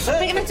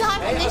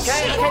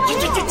Okay.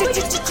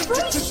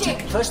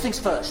 First things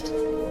first.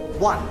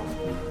 1,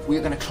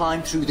 we're going to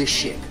climb through this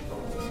ship.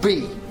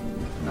 B,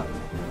 no.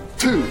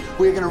 2,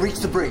 we're going to reach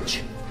the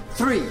bridge.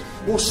 3,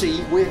 we'll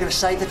see, we're going to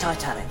save the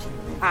Titanic.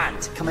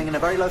 And coming in a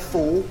very low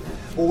 4,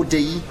 or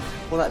D,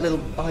 or that little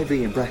IV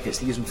in brackets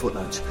that use in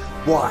footnotes.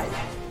 Y.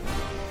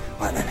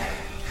 Right then,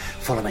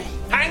 follow me.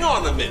 Hang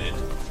on a minute.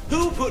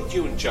 Who put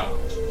you in charge?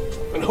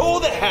 And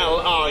who the hell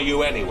are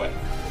you anyway?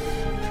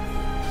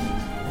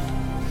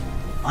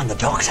 I'm the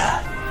Doctor.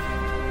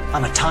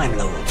 I'm a Time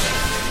Lord.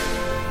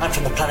 I'm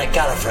from the planet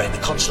Gallifrey in the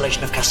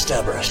constellation of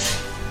Kasterborous.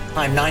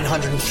 I'm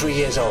 903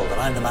 years old, and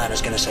I'm the man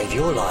who's going to save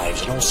your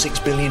lives and all 6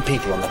 billion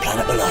people on the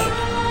planet below.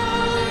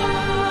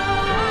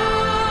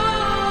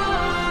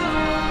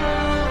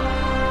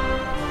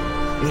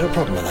 You got a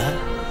problem with that?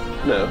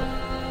 No.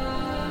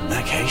 In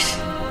that case,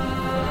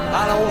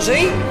 hello,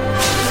 Z.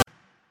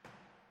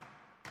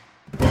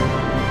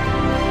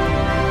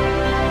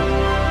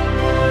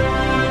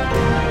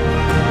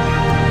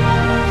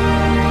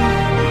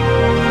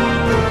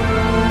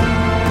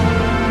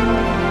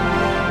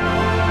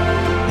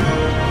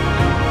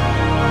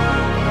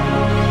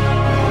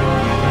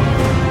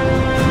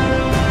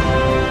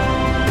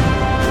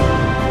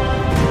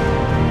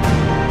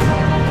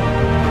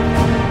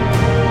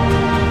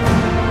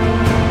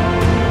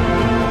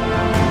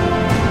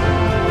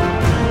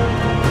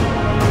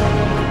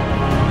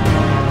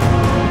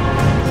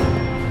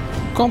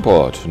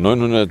 ComPod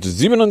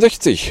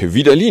 967,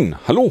 Wiederlin.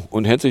 Hallo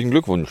und herzlichen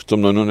Glückwunsch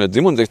zum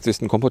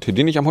 967. ComPod,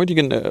 den ich am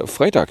heutigen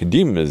Freitag,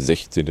 dem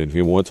 16.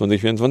 Februar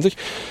 2024,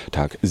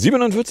 Tag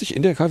 47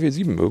 in der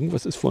K47.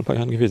 Irgendwas ist vor ein paar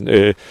Jahren gewesen.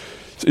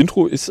 Das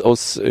Intro ist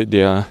aus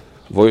der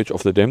Voyage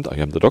of the Damned,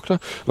 I am the Doctor.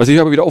 Was ich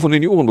aber wieder auf und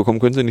in die Ohren bekommen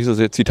können, sind nicht so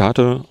sehr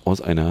Zitate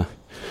aus einer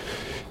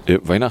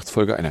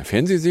Weihnachtsfolge einer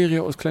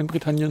Fernsehserie aus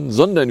Kleinbritannien,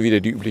 sondern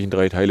wieder die üblichen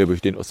 3 Teile, durch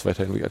den aus 2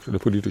 Teilen, wo ich aktuelle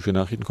politische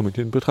Nachrichten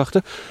kommentieren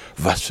betrachte.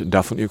 Was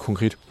davon ihr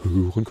konkret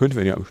hören könnt,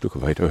 wenn ihr am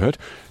Stück weiterhört,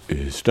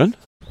 ist dann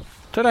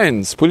Teil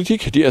 1,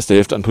 Politik, die erste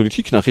Hälfte an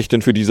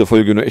Politiknachrichten für diese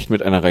Folge nur echt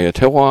mit einer Reihe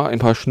Terror, ein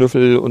paar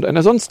Schnüffel und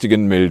einer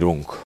sonstigen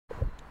Meldung.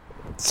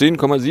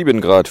 10,7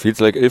 Grad, feels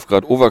like 11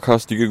 Grad,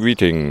 overcastige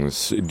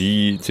Greetings.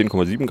 Die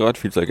 10,7 Grad,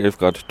 feels like 11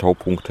 Grad,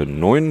 Taupunkte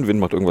 9. Wind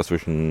macht irgendwas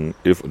zwischen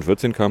 11 und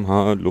 14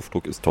 km/h.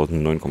 Luftdruck ist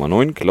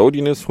 1009,9.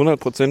 Cloudiness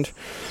 100%.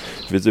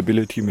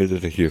 Visibility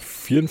meldet er hier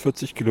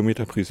 44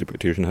 Kilometer.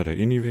 Precipitation hat er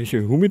eh nie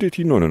welche.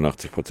 Humidity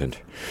 89%.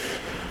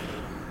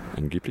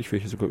 Angeblich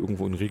wäre hier sogar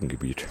irgendwo ein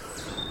Regengebiet.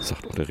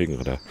 Sagt auch der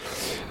Regenradar.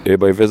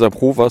 Bei Weather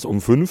Pro war es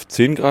um 5,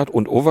 10 Grad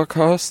und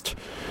Overcast.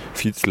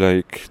 Feels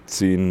like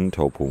 10,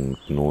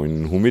 Taupunkt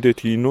 9,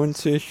 Humidity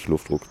 90,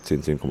 Luftdruck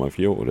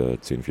 10,4 oder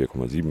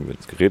 10,4,7, wenn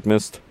das Gerät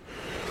misst.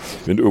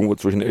 Wind irgendwo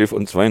zwischen 11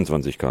 und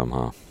 22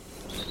 km/h.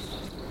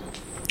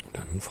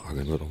 Dann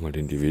fragen wir doch mal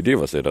den DVD,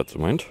 was er dazu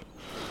meint.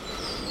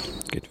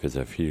 Geht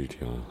Weather Field,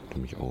 ja,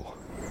 nämlich auch.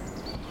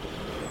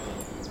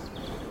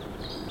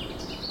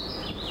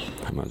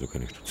 Haben also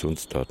keine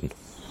Stationsdaten.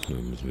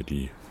 Dann müssen wir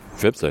die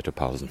Webseite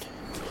parsen.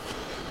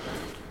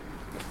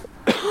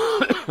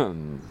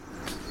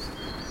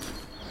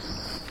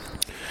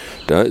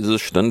 Da ist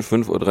es Stand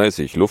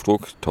 5:30 Uhr.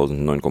 Luftdruck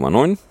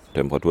 1009,9,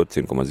 Temperatur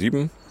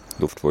 10,7,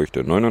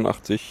 Luftfeuchte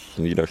 89,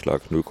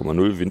 Niederschlag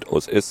 0,0, Wind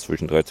aus S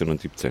zwischen 13 und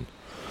 17.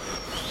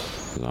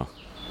 So.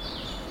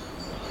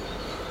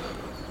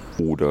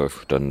 Oder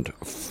Stand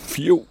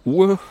 4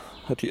 Uhr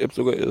hat die App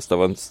sogar erst. Da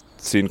waren es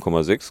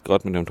 10,6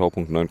 Grad mit dem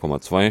Taupunkt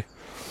 9,2,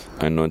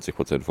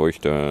 91%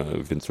 feuchter,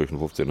 Wind zwischen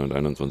 15 und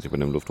 21 bei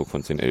einem Luftdruck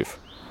von 10,11.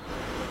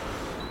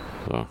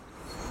 So.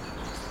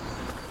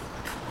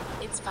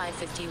 It's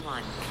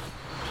 5:51.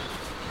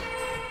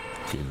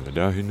 Gehen wir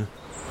dahin.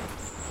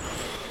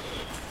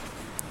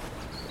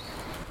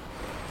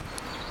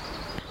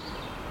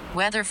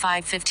 Weather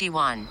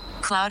 5:51.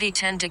 Cloudy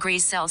 10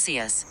 degrees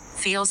Celsius.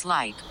 Feels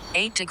like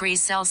 8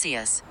 degrees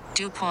Celsius.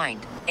 Dew point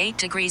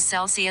 8 degrees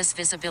Celsius.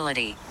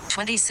 Visibility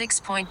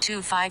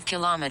 26.25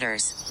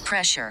 kilometers.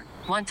 Pressure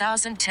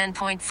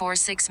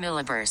 1010.46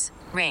 millibars.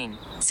 Rain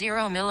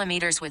 0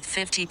 millimeters with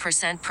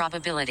 50%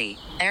 probability.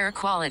 Air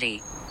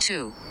quality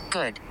 2.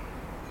 Good.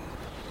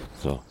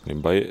 So,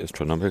 nebenbei ist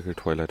schon am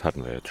Twilight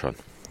hatten wir jetzt schon.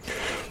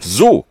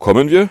 So,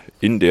 kommen wir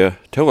in der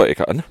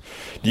Terrorecke an.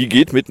 Die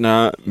geht mit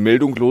einer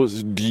Meldung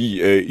los,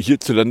 die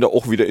hierzulande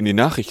auch wieder in den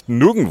Nachrichten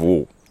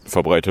nirgendwo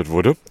verbreitet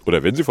wurde.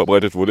 Oder wenn sie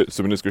verbreitet wurde, es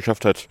zumindest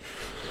geschafft hat,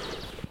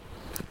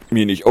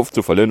 mir nicht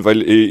aufzufallen,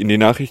 weil in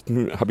den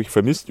Nachrichten habe ich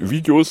vermisst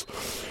Videos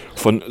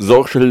von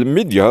Social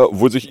Media,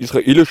 wo sich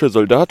israelische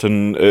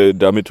Soldaten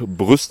damit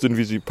brüsten,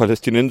 wie sie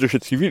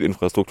palästinensische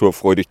Zivilinfrastruktur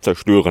freudig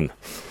zerstören.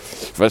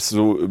 Was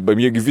so bei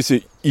mir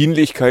gewisse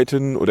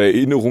Ähnlichkeiten oder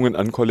Erinnerungen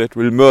an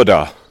Collateral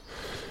Murder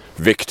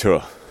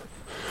weckte.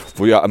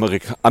 Wo ja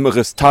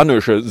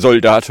amerikanische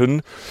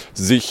Soldaten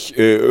sich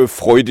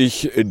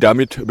freudig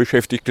damit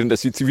beschäftigten,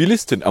 dass sie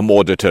Zivilisten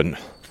ermordeten.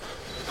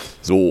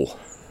 So.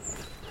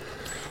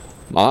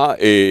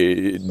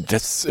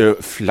 Das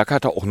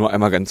flackerte auch nur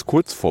einmal ganz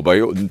kurz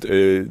vorbei und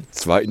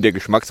zwar in der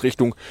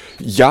Geschmacksrichtung,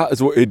 ja,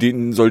 also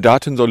den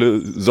Soldaten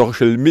solle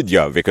Social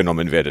Media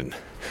weggenommen werden.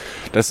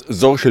 Das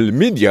Social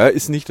Media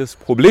ist nicht das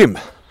Problem.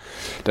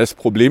 Das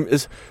Problem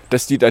ist,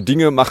 dass die da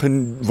Dinge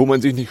machen, wo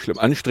man sich nicht schlimm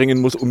anstrengen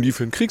muss, um die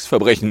für ein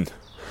Kriegsverbrechen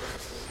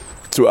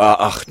zu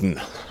erachten.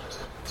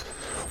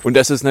 Und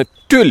dass es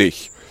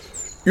natürlich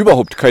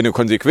überhaupt keine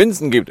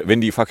Konsequenzen gibt,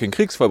 wenn die fucking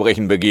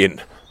Kriegsverbrechen begehen.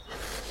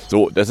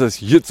 So, dass es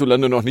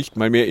hierzulande noch nicht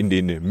mal mehr in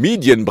den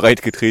Medien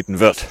breitgetreten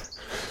wird.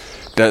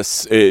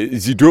 Dass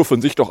sie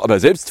dürfen sich doch aber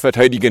selbst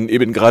verteidigen,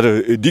 eben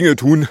gerade Dinge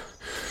tun,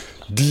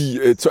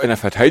 die zu einer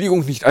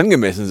Verteidigung nicht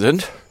angemessen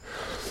sind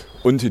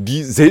und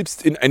die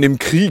selbst in einem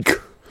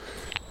Krieg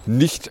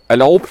nicht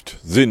erlaubt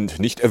sind,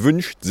 nicht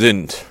erwünscht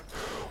sind.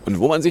 Und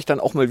wo man sich dann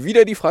auch mal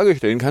wieder die Frage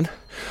stellen kann,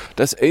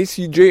 das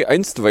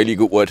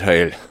ACJ-einstweilige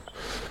Urteil,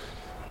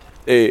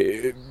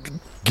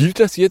 gilt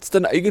das jetzt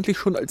dann eigentlich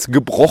schon als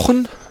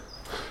gebrochen?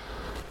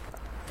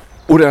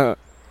 Oder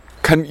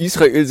kann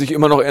Israel sich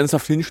immer noch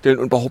ernsthaft hinstellen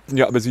und behaupten,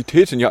 ja, aber sie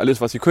täten ja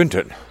alles, was sie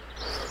könnten?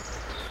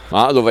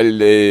 Ja, also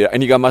weil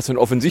einigermaßen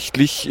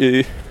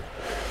offensichtlich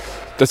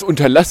das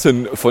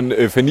Unterlassen von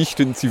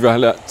Vernichten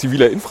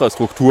ziviler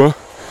Infrastruktur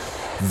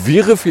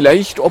wäre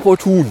vielleicht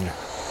opportun.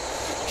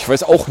 Ich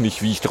weiß auch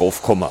nicht, wie ich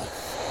drauf komme.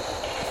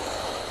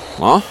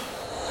 Ja?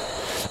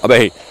 Aber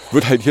hey,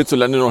 wird halt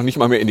hierzulande noch nicht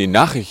mal mehr in den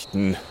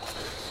Nachrichten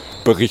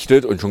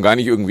berichtet und schon gar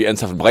nicht irgendwie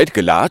ernsthaft breit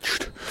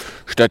gelatscht.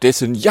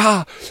 Stattdessen,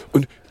 ja,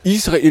 und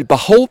Israel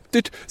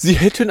behauptet, sie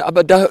hätten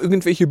aber da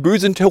irgendwelche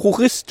bösen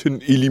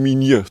Terroristen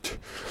eliminiert.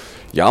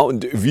 Ja,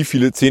 und wie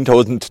viele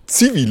 10.000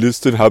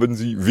 Zivilisten haben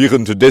sie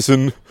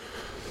währenddessen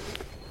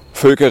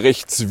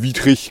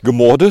völkerrechtswidrig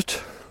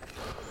gemordet?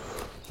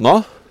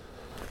 Na?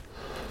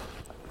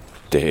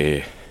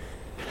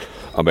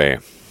 Aber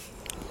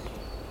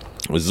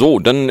so,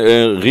 dann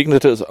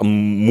regnete es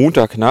am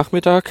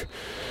Montagnachmittag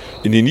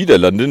in den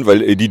Niederlanden,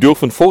 weil die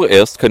dürfen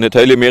vorerst keine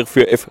Teile mehr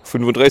für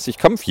F-35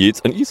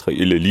 Kampfjets an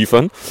Israel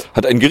liefern,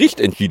 hat ein Gericht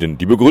entschieden.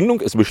 Die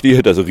Begründung, es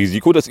bestehe das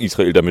Risiko, dass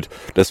Israel damit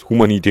das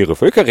humanitäre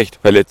Völkerrecht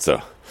verletze.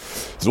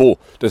 So,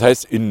 das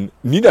heißt, in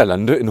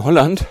Niederlande, in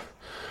Holland,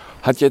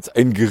 hat jetzt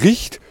ein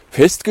Gericht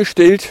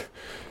festgestellt,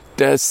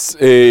 dass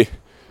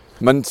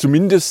man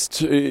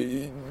zumindest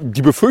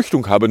die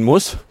Befürchtung haben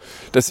muss,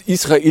 dass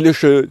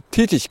israelische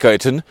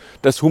Tätigkeiten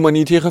das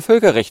humanitäre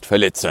Völkerrecht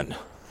verletzen.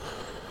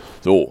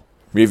 So.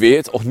 Mir wäre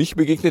jetzt auch nicht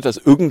begegnet, dass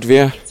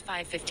irgendwer...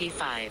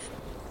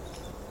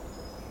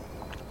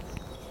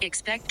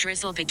 Expect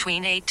drizzle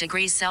between 8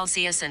 degrees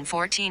Celsius and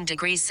 14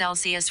 degrees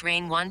Celsius,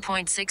 rain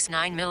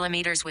 1.69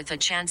 millimeters with a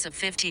chance of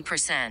 50%.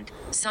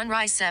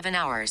 Sunrise 7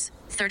 hours,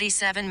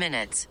 37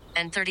 minutes,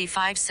 and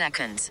 35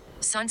 seconds.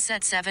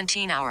 Sunset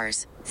 17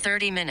 hours,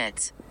 30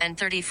 minutes, and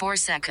 34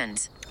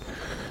 seconds.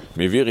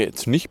 Mir wäre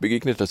jetzt nicht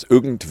begegnet, dass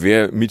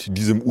irgendwer mit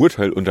diesem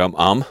Urteil unterm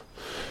Arm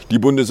die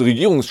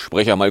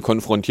Bundesregierungssprecher mal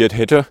konfrontiert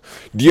hätte,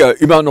 die ja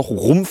immer noch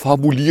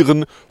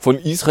rumfabulieren, von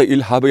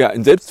Israel habe ja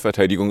ein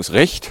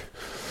Selbstverteidigungsrecht.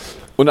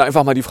 Und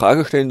einfach mal die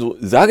Frage stellen, so,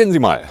 sagen Sie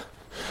mal,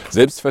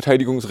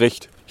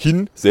 Selbstverteidigungsrecht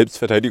hin,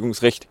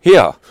 Selbstverteidigungsrecht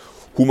her,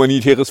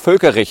 humanitäres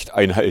Völkerrecht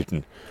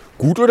einhalten,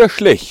 gut oder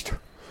schlecht?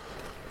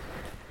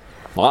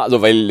 Ja,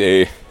 also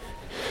weil,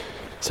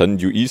 Sun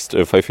Due East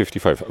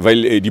 555,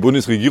 weil die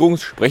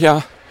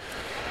Bundesregierungssprecher,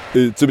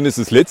 zumindest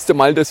das letzte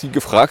Mal, dass sie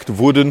gefragt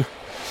wurden,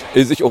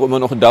 sich auch immer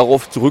noch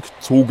darauf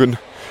zurückzogen,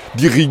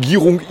 die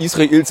Regierung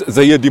Israels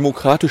sei ja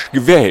demokratisch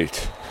gewählt.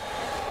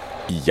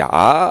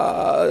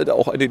 Ja,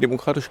 auch eine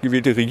demokratisch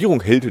gewählte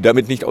Regierung hält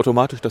damit nicht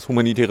automatisch das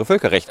humanitäre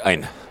Völkerrecht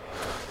ein.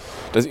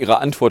 Dass ihre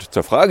Antwort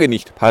zur Frage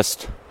nicht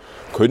passt,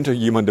 könnte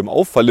jemandem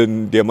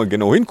auffallen, der mal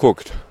genau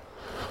hinguckt.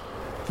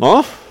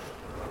 Na?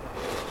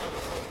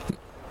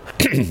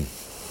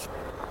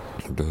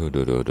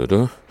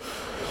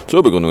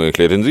 Zur Begründung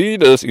erklärten sie,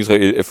 dass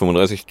Israel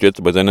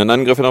F-35-Jets bei seinen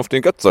Angriffen auf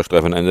den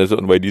Gazastreifen einsetzt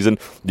und bei diesen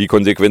die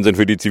Konsequenzen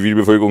für die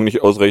Zivilbevölkerung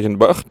nicht ausreichend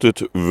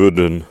beachtet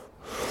würden.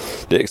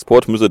 Der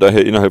Export müsse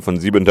daher innerhalb von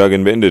 7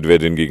 Tagen beendet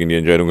werden, gegen die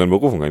Entscheidung an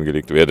Berufung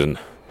eingelegt werden.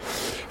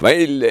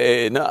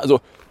 Weil, also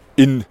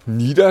in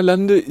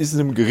Niederlande ist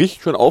einem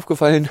Gericht schon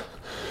aufgefallen,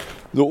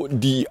 so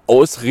die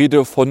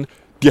Ausrede von,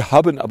 die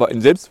haben aber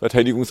ein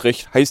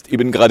Selbstverteidigungsrecht, heißt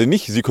eben gerade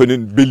nicht, sie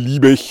können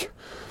beliebig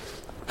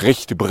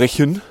Recht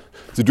brechen.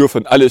 Sie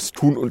dürfen alles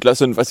tun und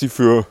lassen, was sie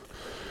für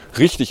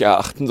richtig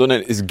erachten,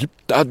 sondern es gibt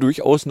da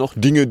durchaus noch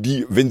Dinge,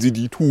 die, wenn sie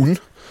die tun,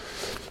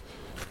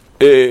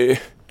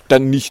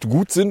 dann nicht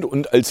gut sind.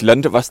 Und als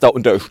Land, was da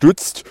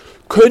unterstützt,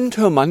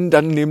 könnte man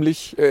dann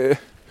nämlich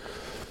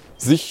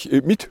sich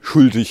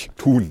mitschuldig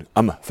tun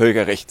am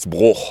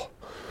Völkerrechtsbruch.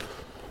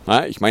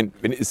 Na, ich meine,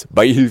 wenn es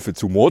Beihilfe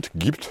zu Mord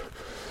gibt,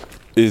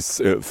 ist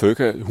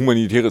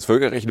humanitäres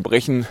Völkerrecht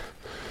brechen,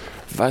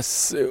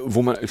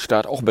 wo man als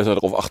Staat auch besser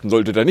darauf achten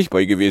sollte, da nicht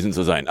bei gewesen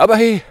zu sein. Aber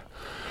hey,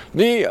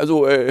 nee,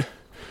 also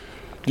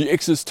die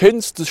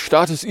Existenz des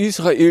Staates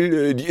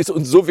Israel, die ist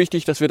uns so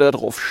wichtig, dass wir da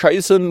drauf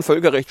scheißen,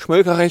 Völkerrecht,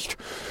 Schmölkerrecht.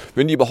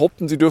 Wenn die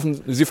behaupten,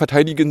 sie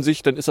verteidigen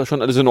sich, dann ist das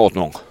schon alles in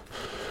Ordnung.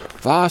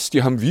 Was?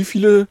 Die haben wie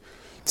viele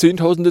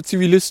Zehntausende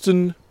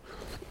Zivilisten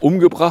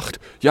umgebracht?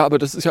 Ja, aber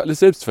das ist ja alles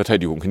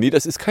Selbstverteidigung. Nee,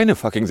 das ist keine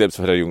fucking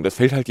Selbstverteidigung. Das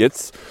fällt halt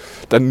jetzt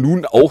dann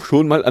nun auch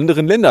schon mal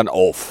anderen Ländern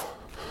auf.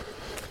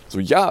 So,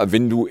 ja,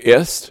 wenn du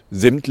erst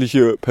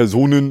sämtliche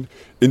Personen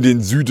in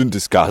den Süden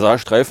des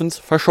Gazastreifens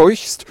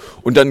verscheuchst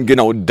und dann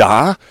genau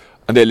da,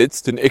 an der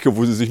letzten Ecke,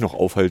 wo sie sich noch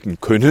aufhalten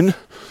können,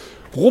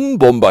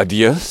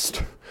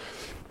 rumbombardierst,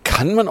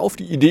 kann man auf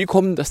die Idee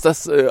kommen, dass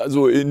das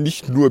also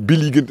nicht nur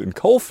billigend in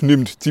Kauf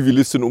nimmt,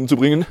 Zivilisten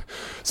umzubringen,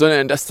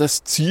 sondern dass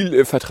das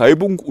Ziel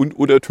Vertreibung und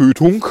oder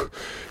Tötung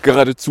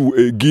geradezu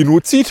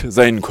Genozid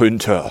sein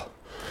könnte.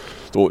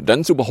 So,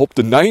 dann zu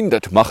behaupten, nein,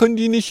 das machen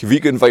die nicht,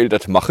 weil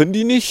das machen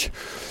die nicht.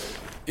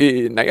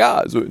 Naja,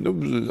 also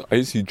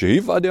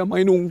ICJ war der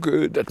Meinung,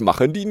 das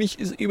machen die nicht,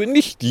 ist eben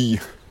nicht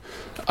die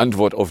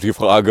Antwort auf die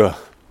Frage.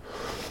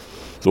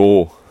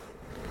 So.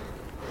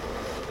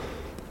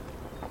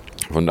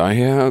 Von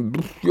daher,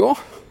 ja,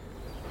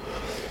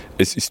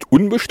 es ist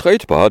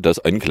unbestreitbar, dass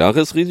ein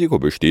klares Risiko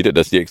besteht,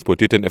 dass die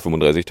exportierten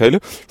F-35-Teile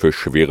für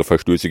schwere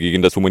Verstöße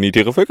gegen das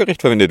humanitäre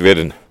Völkerrecht verwendet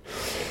werden,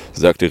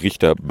 sagte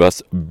Richter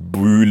Bas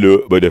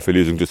Bühle bei der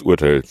Verlesung des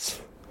Urteils.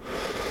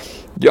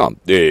 Ja,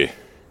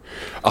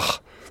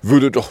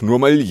 würde doch nur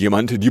mal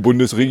jemand die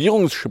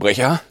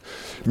Bundesregierungssprecher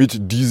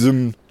mit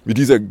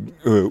dieser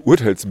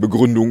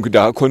Urteilsbegründung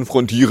da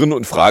konfrontieren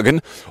und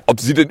fragen,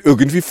 ob sie denn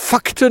irgendwie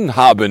Fakten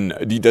haben,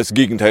 die das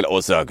Gegenteil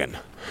aussagen.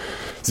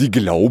 Sie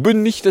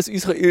glauben nicht, dass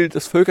Israel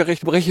das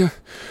Völkerrecht breche?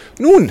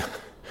 Nun,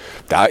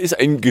 da ist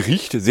ein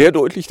Gericht sehr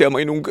deutlich der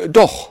Meinung,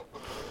 doch.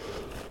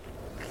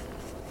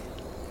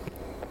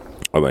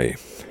 Aber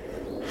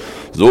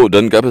so,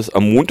 dann gab es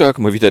am Montag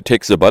mal wieder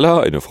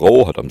Texeballa. Eine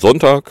Frau hat am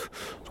Sonntag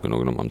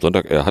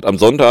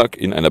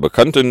in einer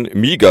bekannten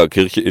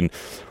Megakirche in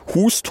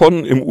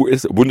Houston im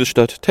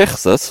US-Bundesstaat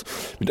Texas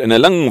mit einer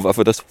langen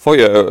Waffe das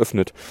Feuer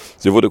eröffnet.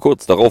 Sie wurde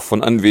kurz darauf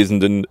von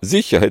anwesenden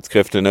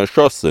Sicherheitskräften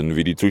erschossen,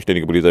 wie die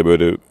zuständige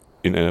Polizeibehörde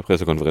in einer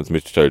Pressekonferenz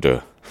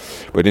mitteilte.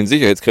 Bei den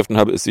Sicherheitskräften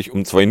habe es sich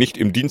um zwei nicht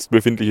im Dienst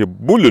befindliche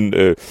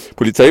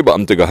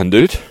Polizeibeamte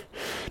gehandelt.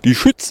 Die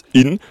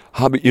Schützin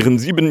habe ihren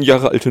 7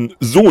 Jahre alten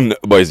Sohn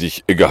bei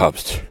sich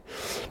gehabt.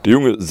 Der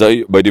Junge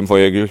sei bei dem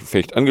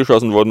Feuergefecht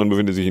angeschossen worden und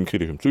befinde sich in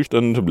kritischem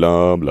Zustand,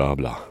 bla bla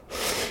bla.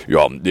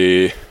 Ja,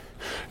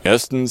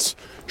 erstens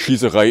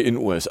Schießerei in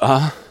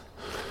USA,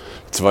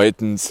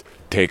 zweitens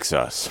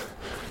Texas.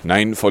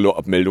 Nein,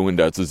 Follow-up-Meldungen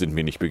dazu sind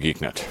mir nicht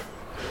begegnet.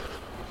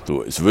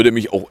 So, es würde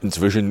mich auch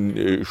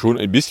inzwischen schon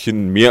ein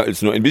bisschen mehr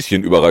als nur ein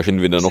bisschen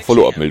überraschen, wenn da noch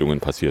Follow-up-Meldungen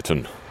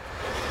passierten.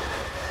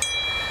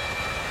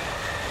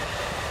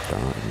 Da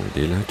einmal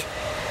Daylight.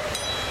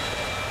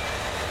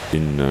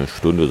 In einer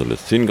Stunde soll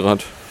es 10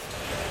 Grad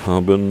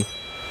haben.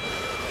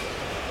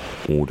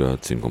 Oder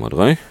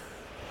 10,3.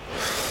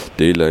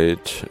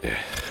 Daylight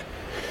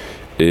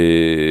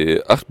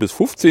 8 bis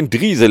 15.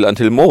 Drizzle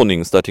until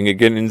morning, starting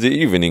again in the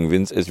evening.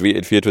 Winds SW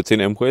at 4 to 10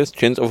 mph.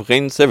 Chance of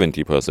rain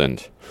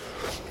 70%.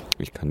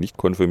 Ich kann nicht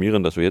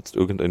konfirmieren, dass wir jetzt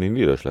irgendeinen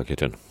Niederschlag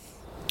hätten.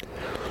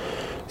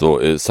 So,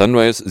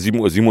 Sunrise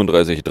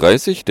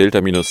 7:37:30 Uhr,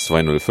 Delta minus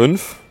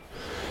 205.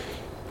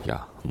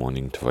 Ja,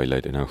 Morning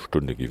Twilight in einer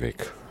Stunde, geh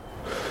weg.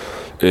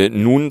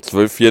 Nun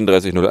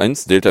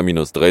 12:34:01, Delta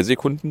minus 3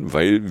 Sekunden,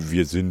 weil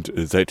wir sind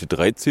seit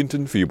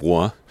 13.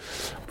 Februar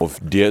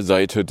auf der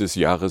Seite des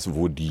Jahres,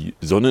 wo die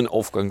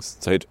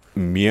Sonnenaufgangszeit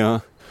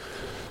mehr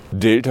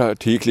Delta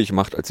täglich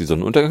macht als die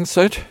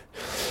Sonnenuntergangszeit.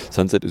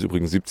 Sunset ist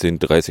übrigens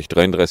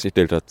 17:30:33,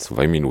 Delta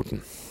 2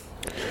 Minuten.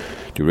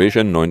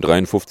 Duration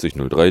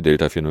 9:53:03,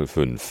 Delta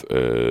 405,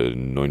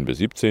 9 bis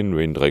 17,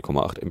 Rain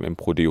 3,8 mm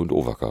pro D und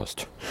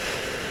Overcast.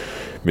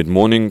 Mit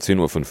Morning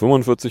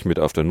 10:05:45, mit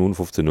Afternoon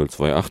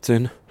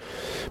 15:02:18,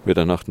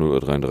 Mitternacht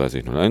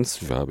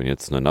 0:33:01. Wir haben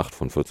jetzt eine Nacht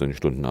von 14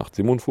 Stunden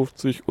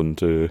 8:57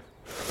 und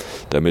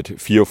damit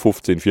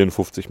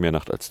 4:15:54 mehr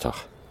Nacht als Tag.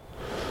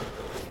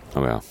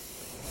 Aber ja.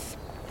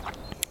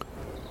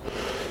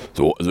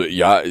 So, also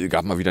ja, es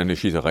gab mal wieder eine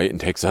Schießerei in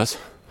Texas.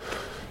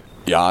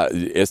 Ja,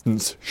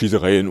 erstens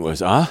Schießerei in den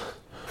USA.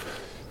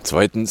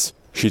 Zweitens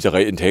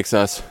Schießerei in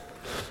Texas.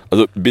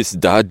 Also bis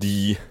da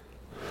die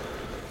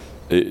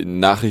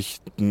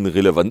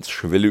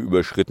Nachrichtenrelevanzschwelle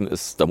überschritten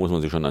ist, da muss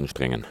man sich schon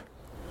anstrengen.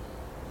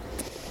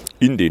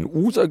 In den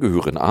USA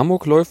gehören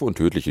Amokläufe und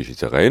tödliche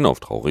Schießereien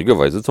auf traurige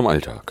Weise zum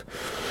Alltag.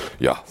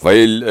 Ja,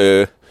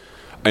 weil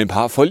ein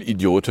paar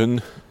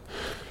Vollidioten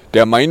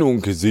der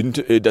Meinung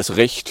sind, das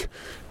Recht,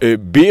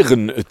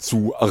 Bären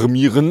zu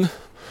armieren,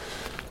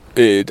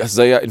 das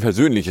sei ja ein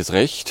persönliches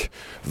Recht,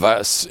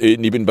 was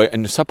nebenbei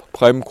ein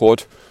Subprime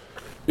Court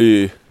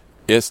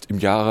erst im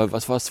Jahre,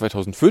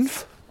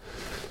 2005?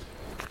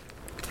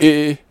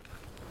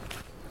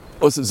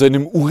 Aus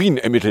seinem Urin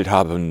ermittelt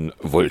haben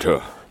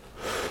wollte.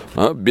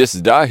 Na,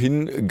 bis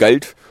dahin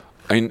galt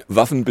ein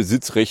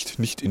Waffenbesitzrecht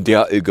nicht in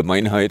der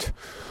Allgemeinheit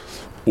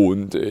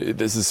und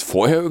dass es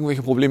vorher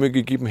irgendwelche Probleme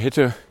gegeben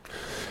hätte.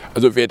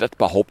 Also wer das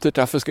behauptet,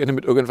 darf es gerne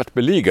mit irgendwas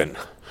belegen.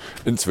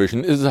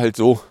 Inzwischen ist es halt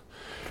so,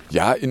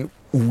 ja, in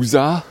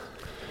USA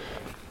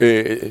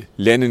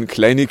lernen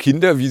kleine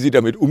Kinder, wie sie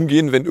damit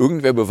umgehen, wenn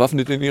irgendwer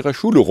bewaffnet in ihrer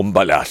Schule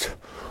rumballert.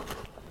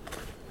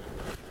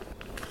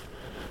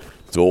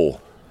 So.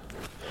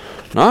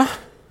 Na?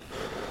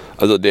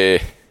 Also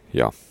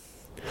ja.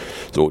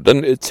 So,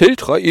 dann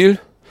Zeltrail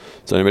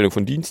Das ist eine Meldung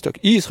von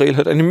Dienstag. Israel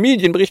hat einem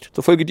Medienbericht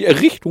zufolge die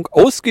Errichtung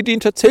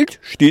ausgedehnter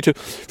Zeltstädte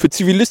für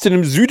Zivilisten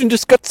im Süden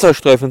des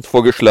Gazastreifens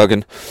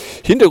vorgeschlagen.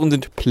 Hintergrund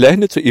sind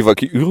Pläne zur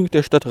Evakuierung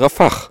der Stadt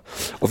Rafah,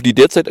 auf die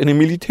derzeit eine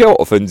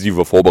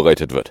Militäroffensive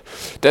vorbereitet wird.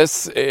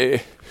 Dass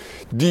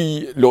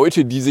die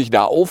Leute, die sich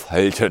da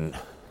aufhalten,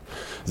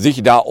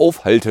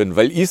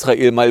 weil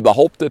Israel mal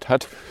behauptet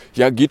hat,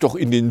 ja, geht doch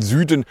in den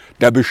Süden,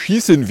 da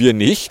beschießen wir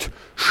nicht.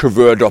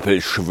 Schwör,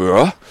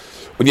 Doppelschwör.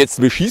 Und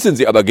jetzt beschießen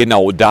sie aber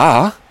genau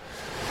da.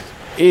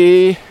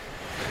 Legt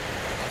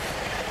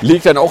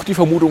dann auch die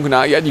Vermutung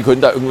nahe, ja, die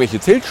können da irgendwelche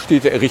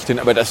Zeltstädte errichten,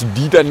 aber dass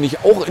die dann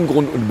nicht auch in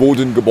Grund und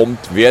Boden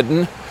gebombt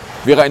werden,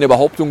 wäre eine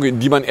Behauptung,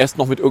 die man erst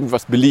noch mit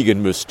irgendwas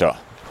belegen müsste.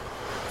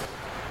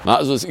 Na,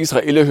 also das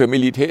israelische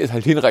Militär ist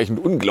halt hinreichend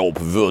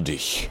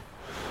unglaubwürdig.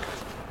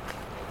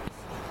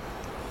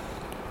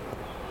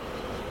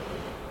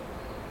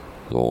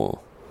 So.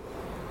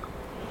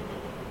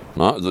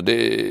 Na, also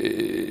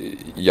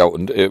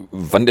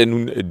wann denn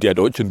nun der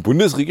deutschen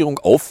Bundesregierung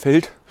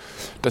auffällt,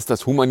 dass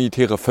das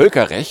humanitäre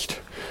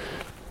Völkerrecht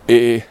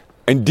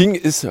ein Ding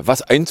ist,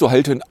 was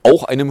einzuhalten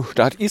auch einem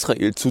Staat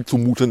Israel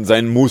zuzumuten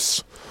sein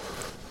muss.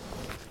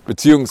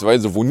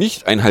 Beziehungsweise wo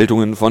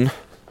Nicht-Einhaltungen von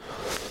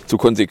zu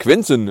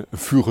Konsequenzen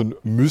führen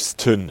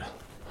müssten.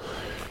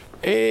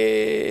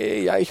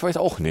 Ja, ich weiß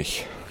auch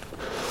nicht.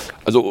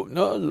 Also,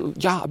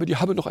 ja, aber die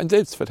haben doch ein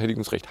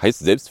Selbstverteidigungsrecht. Heißt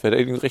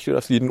Selbstverteidigungsrecht, du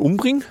darfst jeden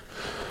umbringen?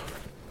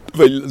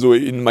 Weil so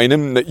in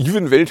meinem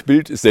naiven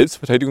Weltbild ist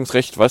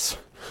Selbstverteidigungsrecht was?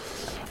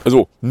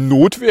 Also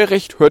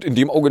Notwehrrecht hört in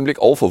dem Augenblick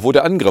auf, wo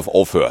der Angriff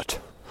aufhört.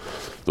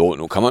 So,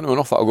 nun kann man immer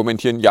noch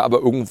verargumentieren, ja,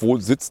 aber irgendwo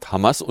sitzt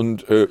Hamas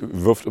und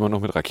wirft immer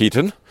noch mit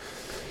Raketen.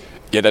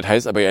 Ja, das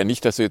heißt aber ja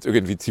nicht, dass du jetzt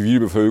irgendwie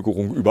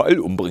Zivilbevölkerung überall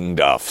umbringen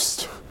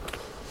darfst.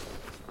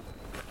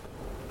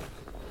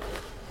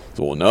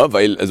 So,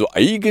 weil, also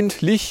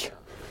eigentlich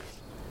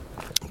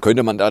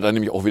könnte man da dann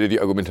nämlich auch wieder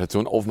die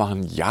Argumentation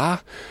aufmachen, ja,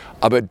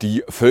 aber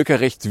die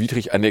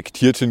völkerrechtswidrig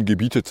annektierten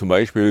Gebiete, zum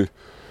Beispiel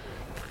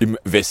im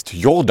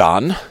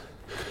Westjordan,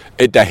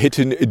 da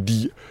hätten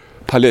die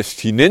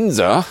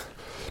Palästinenser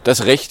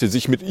das Recht,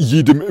 sich mit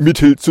jedem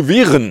Mittel zu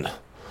wehren.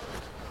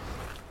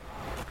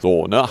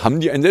 So,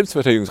 haben die ein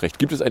Selbstverteidigungsrecht?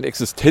 Gibt es ein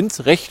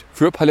Existenzrecht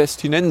für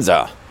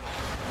Palästinenser?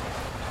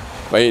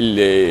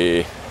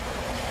 Weil,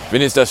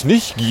 wenn es das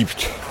nicht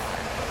gibt,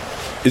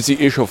 ist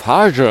die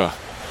Echauffage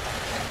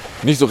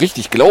nicht so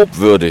richtig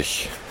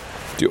glaubwürdig,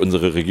 die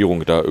unsere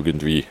Regierung da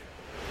irgendwie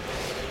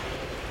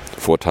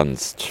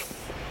vortanzt.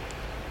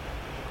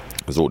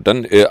 So,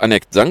 dann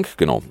annekt Sank,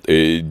 genau,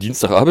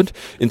 Dienstagabend.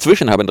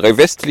 Inzwischen haben 3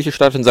 westliche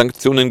Staaten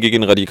Sanktionen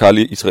gegen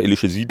radikale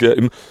israelische Siedler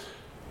im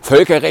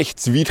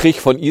völkerrechtswidrig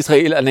von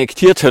Israel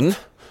annektierten,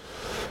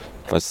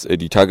 was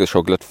die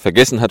Tagesschau glatt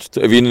vergessen hat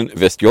zu erwähnen,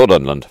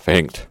 Westjordanland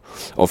verhängt.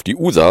 Auf die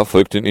USA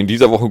folgten in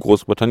dieser Woche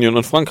Großbritannien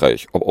und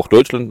Frankreich. Ob auch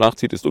Deutschland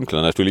nachzieht, ist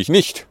unklar. Natürlich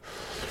nicht.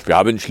 Wir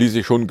haben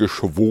schließlich schon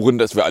geschworen,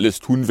 dass wir alles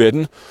tun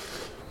werden,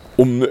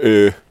 um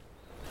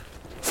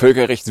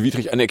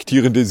völkerrechtswidrig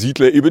annektierende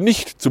Siedler eben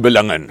nicht zu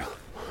belangen.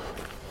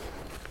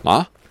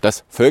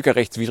 Das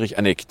völkerrechtswidrig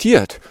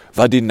annektiert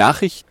war den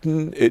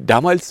Nachrichten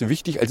damals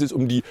wichtig, als es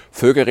um die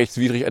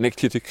völkerrechtswidrig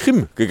annektierte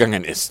Krim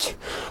gegangen ist,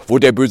 wo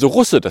der böse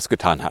Russe das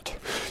getan hat.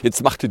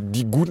 Jetzt macht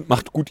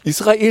gut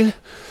Israel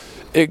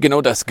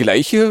genau das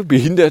Gleiche,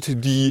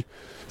 behindert die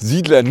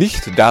Siedler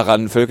nicht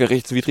daran,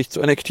 völkerrechtswidrig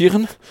zu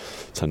annektieren.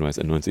 Das haben wir jetzt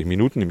in 90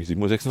 Minuten, nämlich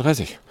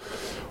 7:36 Uhr.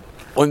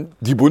 Und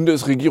die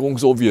Bundesregierung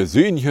so, wir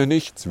sehen hier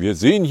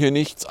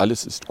nichts,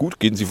 alles ist gut,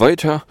 gehen Sie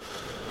weiter.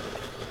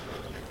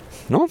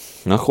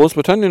 Nach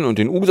Großbritannien und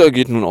den USA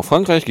geht nun auch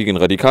Frankreich gegen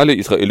radikale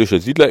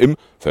israelische Siedler im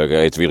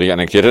völkerrechtswidrig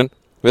annektierten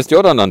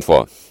Westjordanland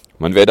vor.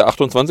 Man werde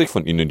 28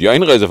 von ihnen die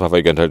Einreise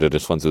verweigern, teilte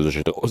das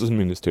französische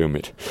Außenministerium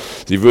mit.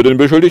 Sie würden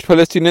beschuldigt,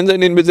 Palästinenser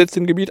in den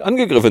besetzten Gebiet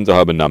angegriffen zu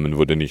haben. Namen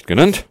wurde nicht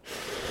genannt.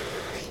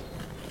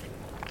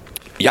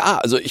 Ja,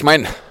 also ich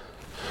meine,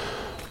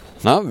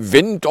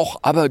 wenn doch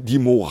aber die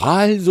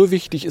Moral so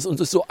wichtig ist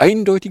und es so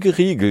eindeutige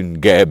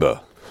Regeln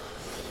gäbe,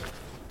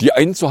 die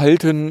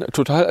einzuhalten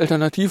total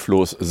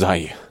alternativlos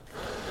sei,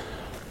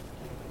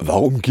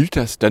 warum gilt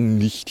das dann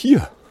nicht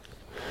hier?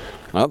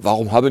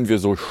 Warum haben wir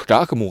so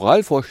starke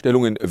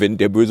Moralvorstellungen, wenn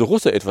der böse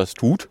Russe etwas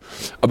tut,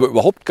 aber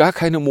überhaupt gar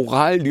keine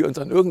Moral, die uns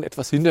an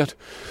irgendetwas hindert,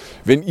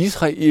 wenn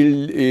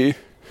Israel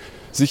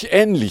sich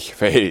ähnlich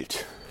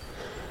verhält?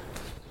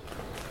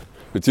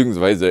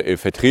 Beziehungsweise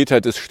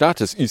Vertreter des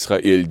Staates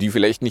Israel, die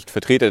vielleicht nicht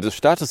Vertreter des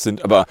Staates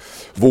sind, aber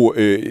wo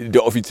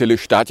der offizielle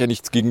Staat ja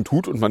nichts gegen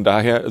tut und man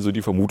daher also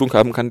die Vermutung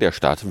haben kann, der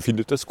Staat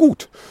findet das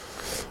gut.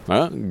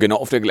 Genau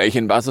auf der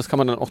gleichen Basis kann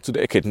man dann auch zu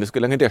der Erkenntnis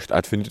gelangen, der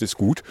Staat findet es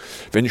gut,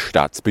 wenn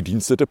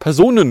staatsbedienstete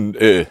Personen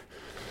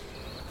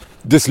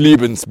des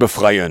Lebens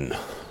befreien.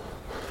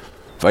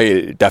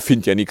 Weil da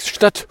findet ja nichts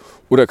statt.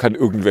 Oder kann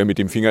irgendwer mit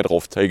dem Finger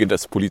drauf zeigen,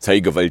 dass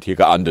Polizeigewalt hier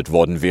geahndet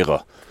worden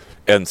wäre?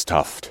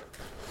 Ernsthaft.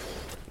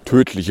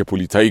 Tödliche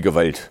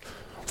Polizeigewalt,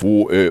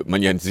 wo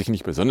man ja sich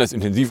nicht besonders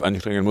intensiv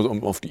anstrengen muss,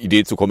 um auf die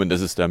Idee zu kommen, dass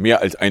es da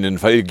mehr als einen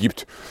Fall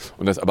gibt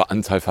und dass aber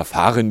Anzahl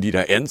Verfahren, die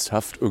da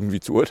ernsthaft irgendwie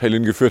zu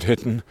Urteilen geführt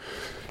hätten,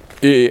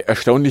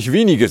 erstaunlich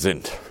wenige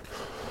sind.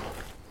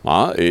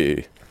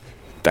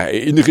 Da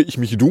erinnere ich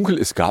mich dunkel,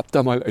 es gab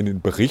da mal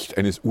einen Bericht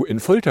eines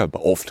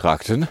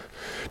UN-Folterbeauftragten,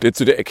 der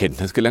zu der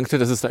Erkenntnis gelangte,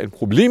 dass es da ein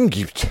Problem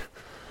gibt.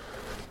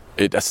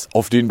 Dass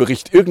auf den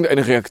Bericht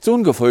irgendeine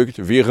Reaktion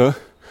gefolgt wäre,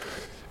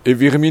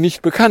 wäre mir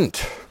nicht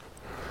bekannt.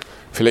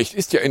 Vielleicht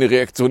ist ja eine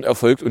Reaktion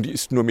erfolgt und die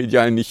ist nur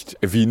medial nicht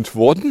erwähnt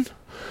worden.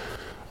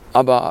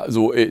 Aber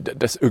so,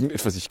 dass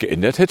irgendetwas sich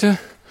geändert hätte.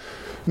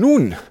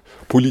 Nun,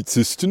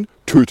 Polizisten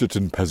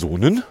töteten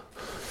Personen.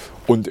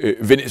 Und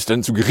wenn es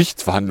dann zu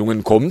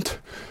Gerichtsverhandlungen kommt,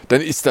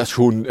 dann ist das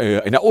schon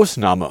eine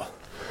Ausnahme.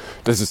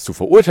 Dass es zu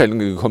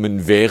Verurteilungen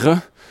gekommen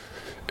wäre,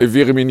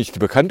 wäre mir nicht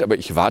bekannt, aber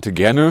ich warte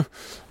gerne,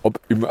 ob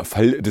im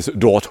Fall des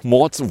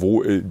Dortmords,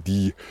 wo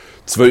die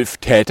 12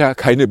 Täter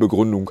keine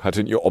Begründung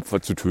hatten, ihr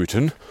Opfer zu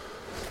töten,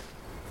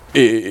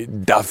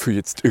 dafür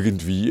jetzt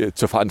irgendwie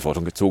zur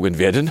Verantwortung gezogen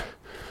werden.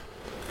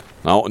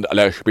 Na, und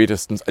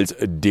allerspätestens als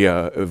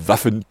der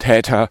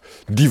Waffentäter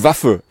die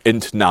Waffe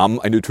entnahm,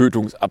 eine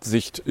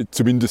Tötungsabsicht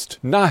zumindest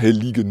nahe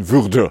liegen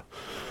würde.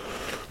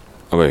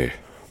 Aber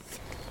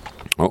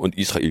und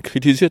Israel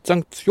kritisiert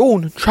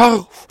Sanktionen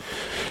scharf.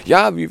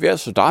 Ja, wie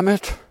wär's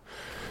damit?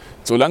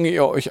 Solange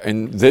ihr euch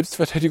ein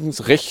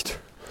Selbstverteidigungsrecht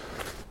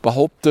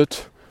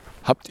behauptet,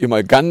 habt ihr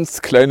mal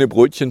ganz kleine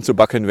Brötchen zu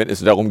backen, wenn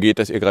es darum geht,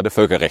 dass ihr gerade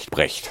Völkerrecht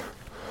brecht.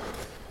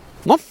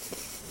 Na?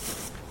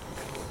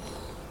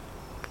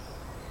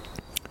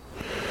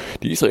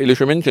 Die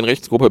israelische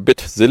Menschenrechtsgruppe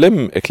Bet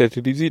Selem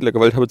erklärte, die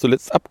Siedlergewalt habe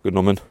zuletzt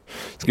abgenommen.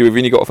 Es gebe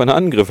weniger offene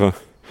Angriffe.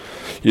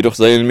 Jedoch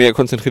seien mehr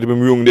konzentrierte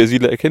Bemühungen der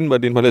Siedler erkennbar,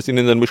 den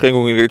Palästinensern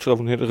Beschränkungen,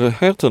 Geldstrafen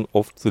und Härten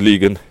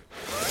aufzulegen.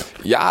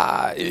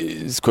 Ja,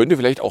 es könnte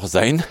vielleicht auch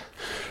sein,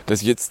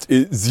 dass jetzt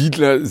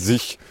Siedler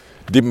sich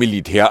dem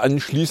Militär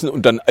anschließen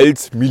und dann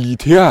als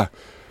Militär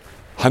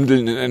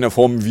handeln in einer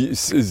Form, wie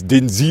es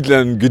den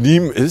Siedlern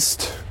genehm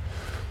ist.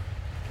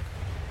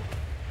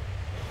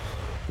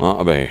 Na,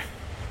 aber hey.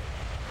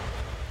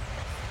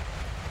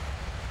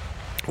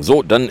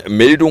 So, dann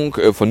Meldung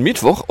von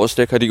Mittwoch aus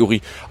der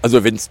Kategorie,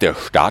 also wenn es der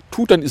Staat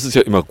tut, dann ist es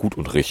ja immer gut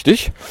und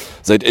richtig.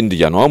 Seit Ende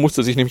Januar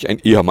musste sich nämlich ein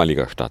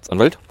ehemaliger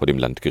Staatsanwalt vor dem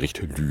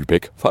Landgericht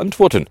Lübeck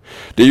verantworten.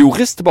 Der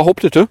Jurist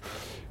behauptete,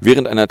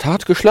 während einer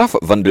Tat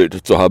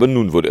geschlafwandelt zu haben.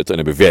 Nun wurde er zu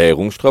einer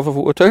Bewährungsstrafe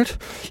verurteilt.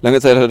 Lange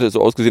Zeit hatte es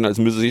so ausgesehen, als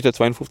müsse sich der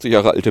 52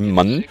 Jahre alte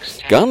Mann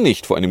gar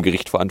nicht vor einem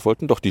Gericht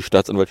verantworten. Doch die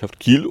Staatsanwaltschaft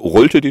Kiel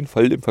rollte den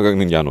Fall im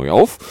vergangenen Jahr neu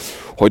auf.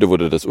 Heute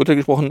wurde das Urteil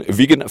gesprochen.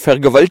 Wegen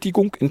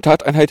Vergewaltigung in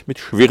Tateinheit mit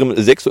schwerem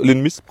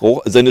sexuellen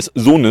Missbrauch seines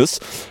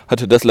Sohnes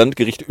hatte das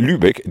Landgericht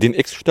Lübeck den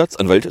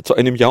Ex-Staatsanwalt zu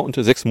 1 Jahr und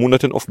 6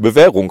 Monaten auf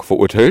Bewährung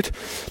verurteilt.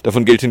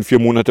 Davon gelten 4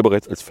 Monate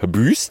bereits als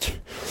verbüßt,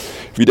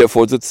 wie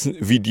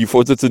die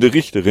Vorsitzende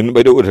Richterin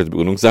bei der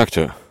Urteilsbegründung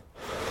sagte.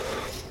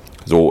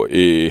 So,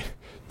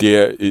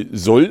 der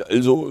soll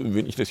also,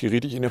 wenn ich das hier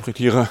richtig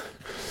interpretiere,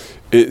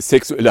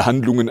 sexuelle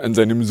Handlungen an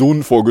seinem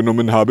Sohn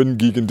vorgenommen haben,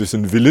 gegen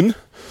dessen Willen.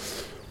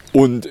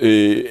 Und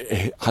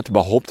hat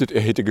behauptet, er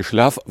hätte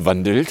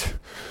geschlafwandelt,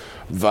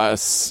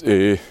 was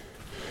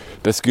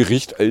das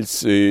Gericht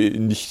als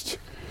nicht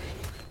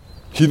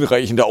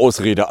hinreichende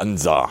Ausrede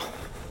ansah.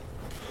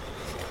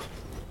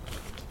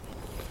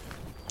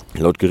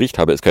 Laut Gericht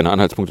habe es keine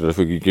Anhaltspunkte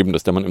dafür gegeben,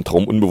 dass der Mann im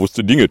Traum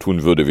unbewusste Dinge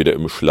tun würde, weder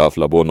im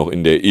Schlaflabor noch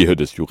in der Ehe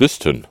des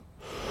Juristen.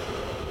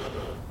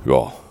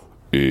 Ja,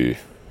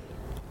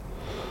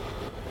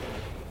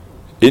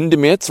 Ende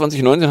März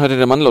 2019 hatte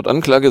der Mann laut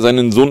Anklage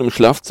seinen Sohn im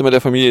Schlafzimmer der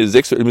Familie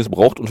sexuell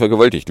missbraucht und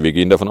vergewaltigt. Wir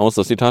gehen davon aus,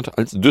 dass die Tat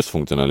als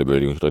dysfunktionale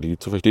Bewältigungsstrategie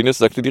zu verstehen ist,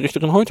 sagte die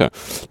Richterin heute.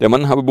 Der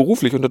Mann habe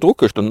beruflich unter Druck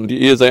gestanden und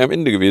die Ehe sei am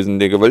Ende gewesen.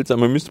 Der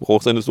gewaltsame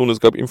Missbrauch seines Sohnes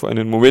gab ihm für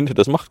einen Moment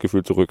das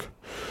Machtgefühl zurück.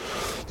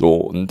 So,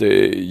 und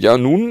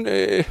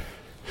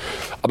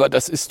aber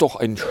das ist doch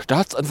ein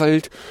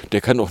Staatsanwalt,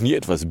 der kann doch nie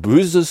etwas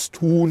Böses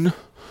tun.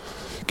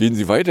 Gehen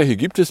Sie weiter, hier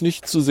gibt es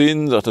nichts zu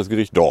sehen, sagt das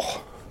Gericht. Doch.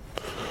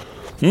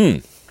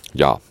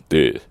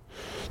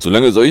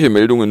 Solange solche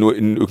Meldungen nur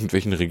in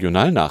irgendwelchen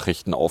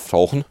Regionalnachrichten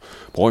auftauchen,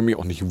 brauche ich mich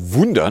auch nicht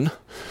wundern,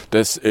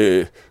 dass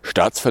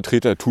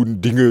Staatsvertreter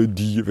tun Dinge,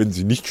 die, wenn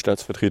sie nicht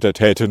Staatsvertreter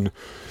täten,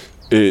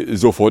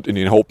 sofort in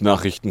den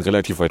Hauptnachrichten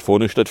relativ weit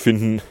vorne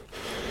stattfinden,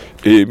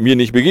 mir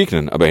nicht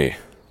begegnen. Aber hey.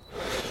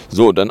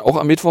 So, dann auch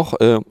am Mittwoch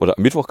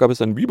gab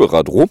es ein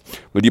Biberradro,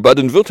 weil die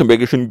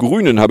baden-württembergischen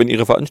Grünen haben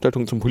ihre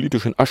Veranstaltung zum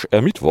politischen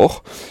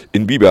Aschermittwoch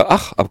in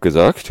Biberach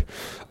abgesagt.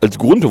 Als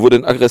Grund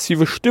wurden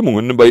aggressive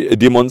Stimmungen bei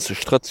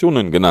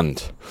Demonstrationen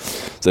genannt.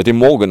 Seit dem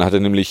Morgen hatte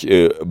nämlich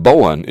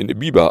Bauern in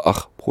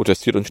Biberach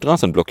protestiert und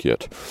Straßen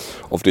blockiert.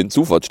 Auf den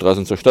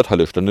Zufahrtsstraßen zur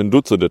Stadthalle standen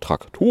Dutzende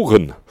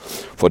Traktoren.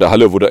 Vor der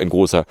Halle wurde ein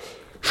großer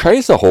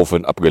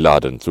Scheißerhaufen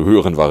abgeladen. Zu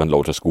hören waren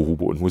lautes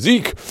Gehupe und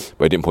Musik.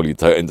 Bei dem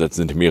Polizeieinsatz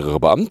sind mehrere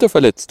Beamte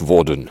verletzt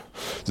worden.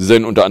 Sie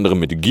seien unter anderem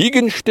mit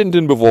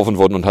Gegenständen beworfen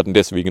worden und hatten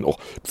deswegen auch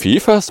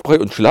Pfefferspray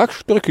und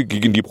Schlagstöcke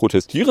gegen die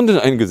Protestierenden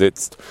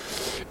eingesetzt.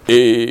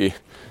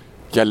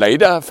 Ja,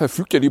 leider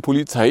verfügt ja die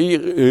Polizei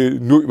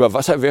nur über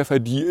Wasserwerfer,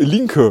 die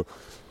Linke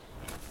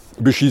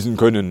beschießen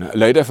können.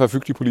 Leider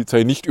verfügt die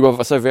Polizei nicht über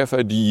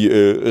Wasserwerfer, die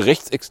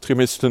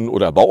Rechtsextremisten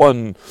oder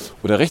Bauern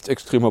oder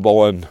rechtsextreme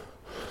Bauern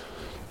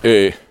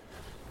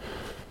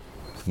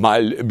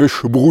mal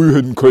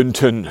besprühen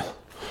könnten.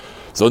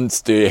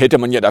 Sonst hätte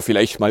man ja da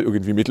vielleicht mal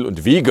irgendwie Mittel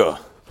und Wege.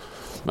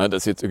 Na,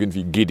 dass jetzt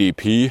irgendwie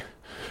GdP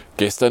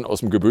gestern aus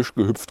dem Gebüsch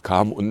gehüpft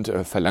kam und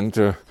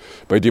verlangte,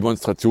 bei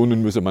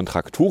Demonstrationen müsse man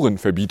Traktoren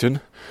verbieten,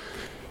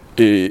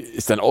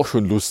 ist dann auch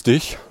schon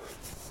lustig.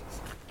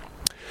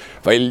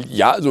 Weil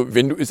ja, also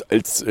wenn du es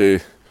als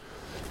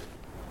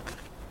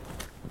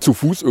zu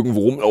Fuß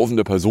irgendwo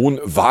rumlaufende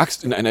Person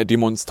wagst, in einer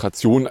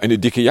Demonstration eine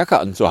dicke Jacke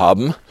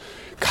anzuhaben,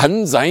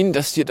 kann sein,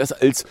 dass dir das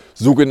als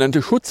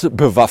sogenannte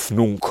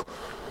Schutzbewaffnung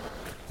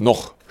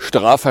noch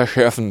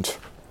strafverschärfend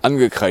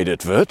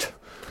angekreidet wird.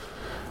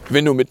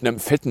 Wenn du mit einem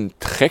fetten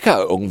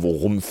Trecker irgendwo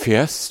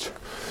rumfährst,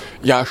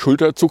 ja,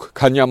 Schulterzuck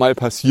kann ja mal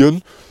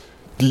passieren.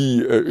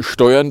 Die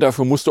Steuern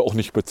dafür musst du auch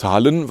nicht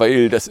bezahlen,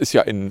 weil das ist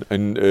ja ein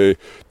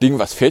Ding,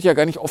 was fährt ja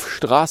gar nicht auf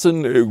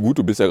Straßen. Gut,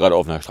 du bist ja gerade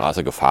auf einer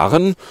Straße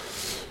gefahren.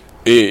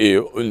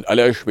 Und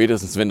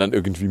allerspätestens, wenn dann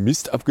irgendwie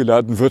Mist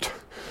abgeladen wird,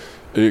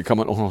 kann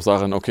man auch noch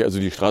sagen, okay, also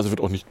die Straße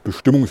wird auch nicht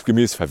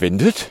bestimmungsgemäß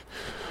verwendet.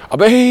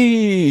 Aber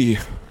hey,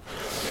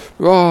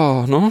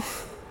 ja, ne?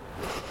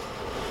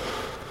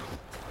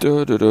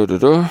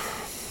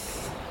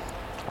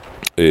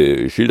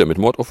 Schilder mit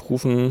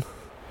Mordaufrufen,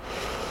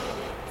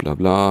 bla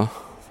bla,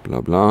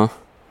 bla bla.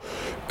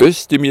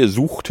 Özdemir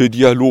suchte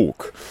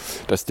Dialog.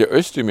 Dass der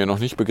Özdemir noch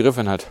nicht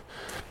begriffen hat,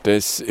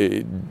 dass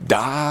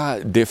da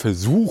der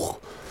Versuch,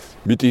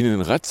 mit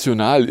denen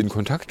rational in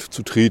Kontakt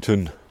zu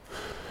treten,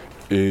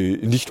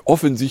 nicht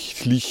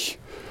offensichtlich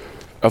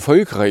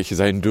erfolgreich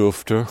sein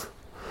dürfte,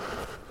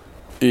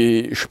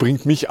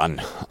 springt mich an.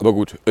 Aber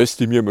gut,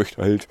 Özdemir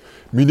möchte halt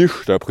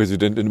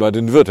Ministerpräsident in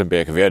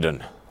Baden-Württemberg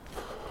werden.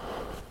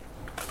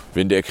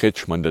 Wenn der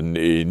Kretschmann dann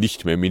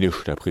nicht mehr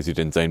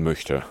Ministerpräsident sein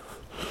möchte.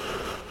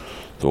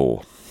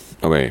 So,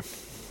 okay.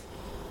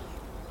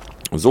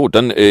 So,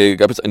 dann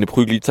gab es eine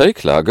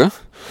Polizeiklage.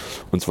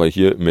 Und zwar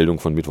hier Meldung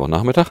von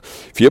Mittwochnachmittag.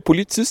 4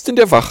 Polizisten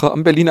der Wache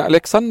am Berliner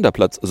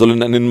Alexanderplatz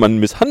sollen einen Mann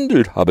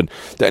misshandelt haben,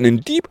 der einen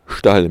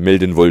Diebstahl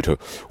melden wollte.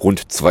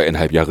 Rund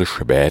 2,5 Jahre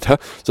später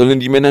sollen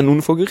die Männer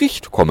nun vor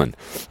Gericht kommen.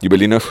 Die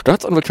Berliner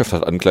Staatsanwaltschaft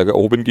hat Anklage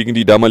erhoben gegen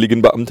die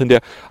damaligen Beamten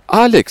der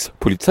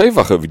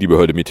Alex-Polizeiwache, wie die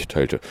Behörde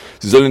mitteilte.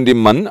 Sie sollen den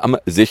Mann am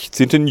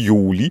 16.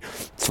 Juli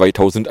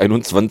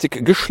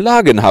 2021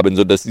 geschlagen haben,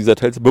 sodass dieser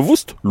teils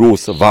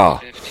bewusstlos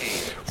war.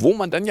 Wo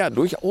man dann ja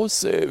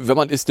durchaus, wenn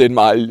man es denn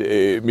mal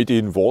mit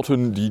den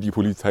Worten, die die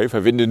Polizei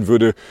verwenden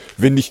würde,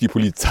 wenn nicht die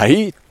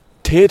Polizei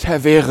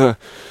Täter wäre,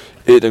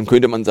 dann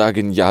könnte man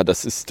sagen, ja,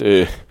 das ist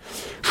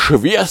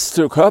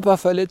schwerste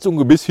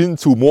Körperverletzung bis hin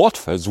zu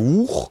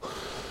Mordversuch.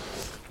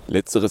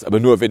 Letzteres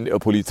aber nur, wenn die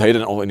Polizei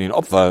dann auch in den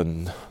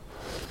Opfern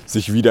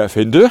sich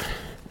wiederfände.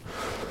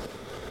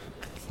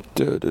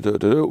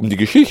 Um die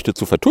Geschichte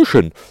zu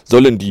vertuschen,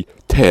 sollen die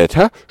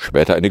Täter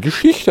später eine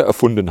Geschichte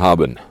erfunden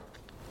haben.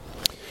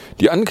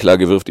 Die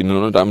Anklage wirft ihnen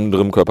unter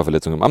anderem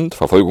Körperverletzung im Amt,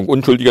 Verfolgung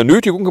unschuldiger,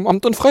 Nötigung im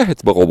Amt und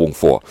Freiheitsberaubung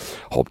vor.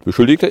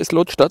 Hauptbeschuldigter ist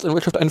laut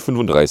Staatsanwaltschaft ein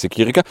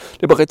 35-Jähriger,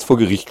 der bereits vor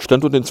Gericht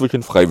stand und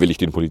inzwischen freiwillig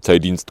den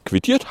Polizeidienst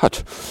quittiert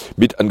hat.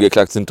 Mit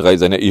angeklagt sind 3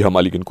 seiner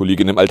ehemaligen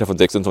Kollegen im Alter von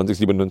 26,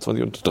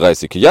 27 und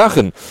 30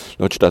 Jahren.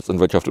 Laut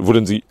Staatsanwaltschaft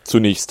wurden sie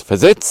zunächst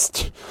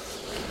versetzt.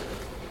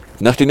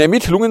 Nach den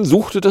Ermittlungen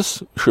suchte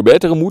das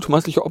spätere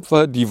mutmaßliche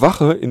Opfer die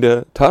Wache in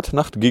der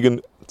Tatnacht gegen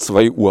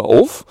 2 Uhr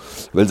auf,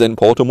 weil sein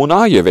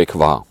Portemonnaie weg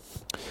war.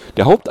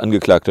 Der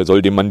Hauptangeklagte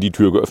soll dem Mann die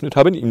Tür geöffnet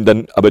haben, ihm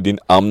dann aber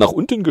den Arm nach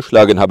unten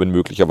geschlagen haben,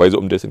 möglicherweise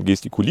um dessen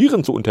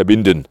Gestikulieren zu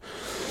unterbinden.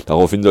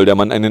 Daraufhin soll der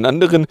Mann einen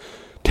anderen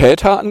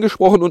Täter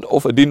angesprochen und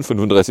auf den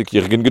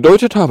 35-Jährigen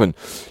gedeutet haben.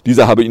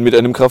 Dieser habe ihn mit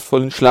einem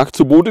kraftvollen Schlag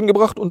zu Boden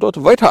gebracht und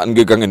dort weiter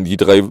angegangen. Die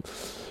 3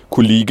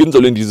 Kollegen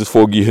sollen dieses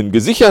Vorgehen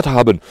gesichert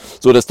haben,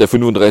 sodass der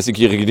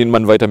 35-Jährige den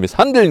Mann weiter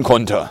misshandeln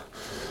konnte.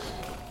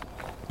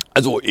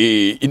 Also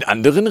in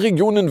anderen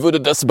Regionen würde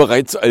das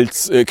bereits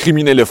als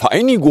kriminelle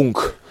Vereinigung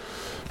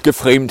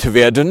geframed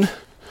werden,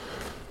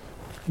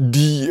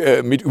 die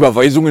mit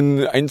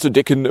Überweisungen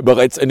einzudecken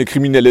bereits eine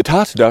kriminelle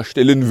Tat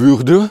darstellen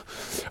würde.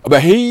 Aber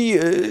hey,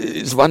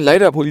 es waren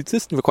leider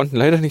Polizisten, wir konnten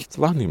leider nichts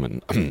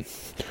wahrnehmen.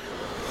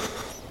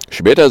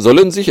 Später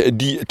sollen sich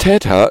die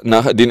Täter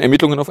nach den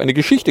Ermittlungen auf eine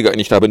Geschichte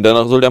geeinigt haben.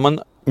 Danach soll der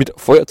Mann mit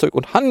Feuerzeug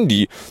und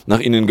Handy nach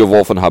ihnen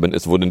geworfen haben.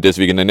 Es wurden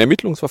deswegen ein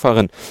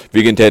Ermittlungsverfahren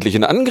wegen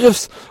tätlichen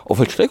Angriffs auf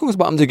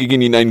Vollstreckungsbeamte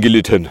gegen ihn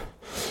eingelitten.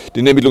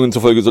 Den Ermittlungen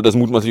zufolge soll das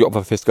mutmaßliche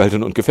Opfer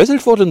festgehalten und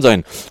gefesselt worden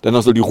sein.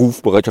 Danach soll die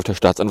Rufbereitschaft der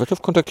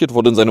Staatsanwaltschaft kontaktiert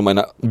worden sein, um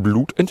eine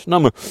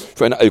Blutentnahme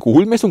für eine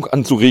Alkoholmessung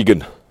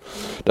anzuregen.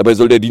 Dabei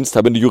soll der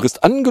diensthabende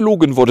Jurist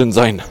angelogen worden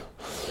sein,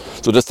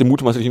 sodass dem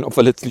mutmaßlichen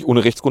Opfer letztlich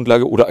ohne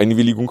Rechtsgrundlage oder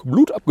Einwilligung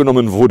Blut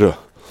abgenommen wurde.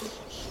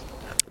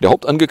 Der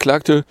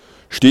Hauptangeklagte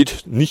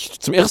steht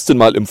nicht zum ersten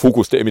Mal im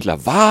Fokus der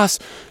Ermittler. Was?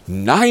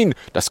 Nein,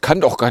 das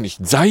kann doch gar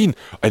nicht sein.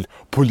 Ein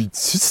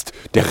Polizist,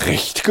 der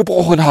Recht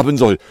gebrochen haben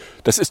soll.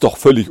 Das ist doch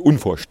völlig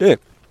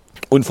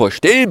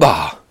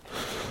unvorstellbar.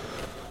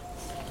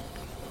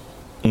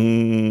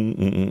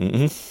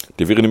 Der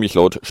Der wäre nämlich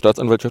laut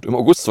Staatsanwaltschaft im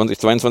August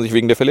 2022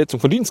 wegen der Verletzung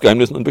von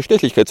Dienstgeheimnissen und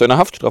Bestechlichkeit zu einer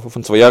Haftstrafe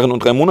von 2 Jahren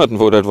und 3 Monaten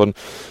verurteilt worden.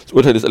 Das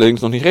Urteil ist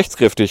allerdings noch nicht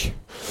rechtskräftig,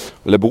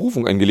 weil er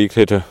Berufung eingelegt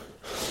hätte.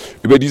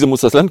 Über diese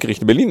muss das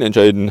Landgericht in Berlin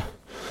entscheiden.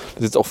 Das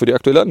ist jetzt auch für die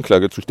aktuelle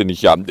Anklage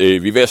zuständig. Ja,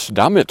 wie wär's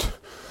damit?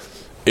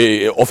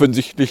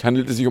 Offensichtlich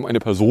handelt es sich um eine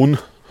Person,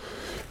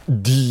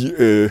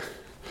 die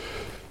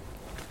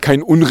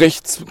kein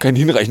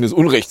hinreichendes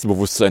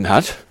Unrechtsbewusstsein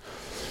hat.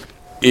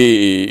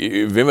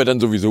 Wenn wir dann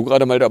sowieso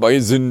gerade mal dabei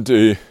sind,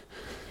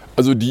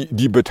 also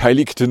die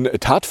beteiligten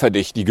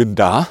Tatverdächtigen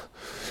da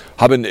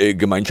haben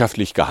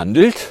gemeinschaftlich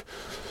gehandelt.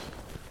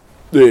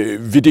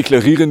 Wir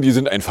deklarieren, die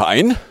sind ein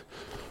Verein,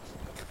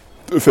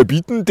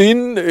 verbieten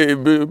denen,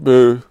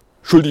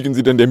 beschuldigen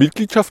sie dann der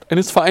Mitgliedschaft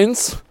eines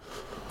Vereins,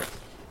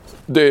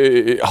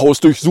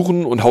 Haus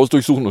durchsuchen und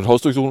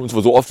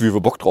zwar so oft, wie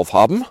wir Bock drauf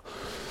haben.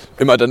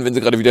 Immer dann, wenn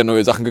sie gerade wieder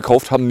neue Sachen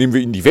gekauft haben, nehmen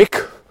wir ihnen die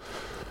weg.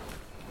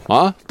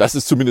 Ja, das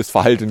ist zumindest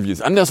Verhalten, wie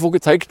es anderswo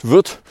gezeigt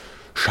wird.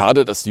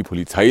 Schade, dass die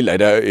Polizei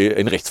leider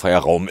ein rechtsfreier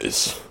Raum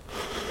ist.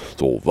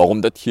 So,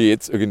 warum das hier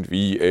jetzt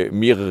irgendwie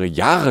mehrere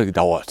Jahre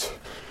dauert,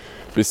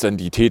 bis dann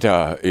die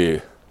Täter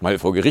mal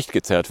vor Gericht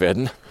gezerrt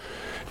werden,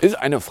 ist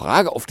eine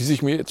Frage, auf die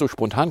sich mir jetzt so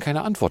spontan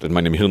keine Antwort in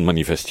meinem Hirn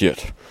manifestiert.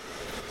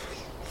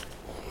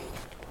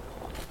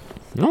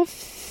 Ja.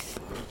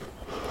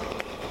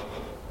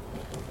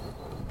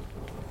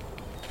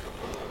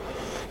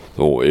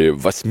 So,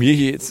 was mir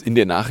hier jetzt in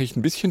der Nachricht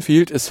ein bisschen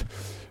fehlt, ist,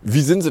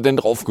 wie sind sie denn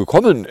drauf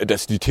gekommen,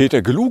 dass die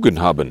Täter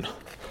gelogen haben?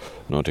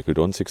 Artikel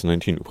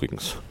 619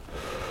 übrigens.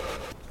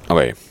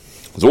 Aber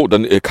so,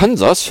 dann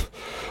Kansas,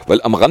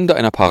 weil am Rande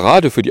einer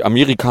Parade für die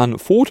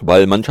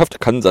Amerikaner-Footballmannschaft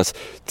Kansas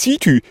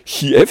City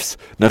Chiefs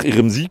nach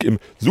ihrem Sieg im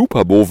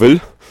Super Bowl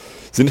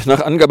sind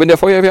nach Angaben der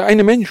Feuerwehr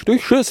ein Mensch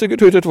durch Schüsse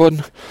getötet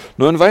worden.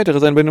 9 weitere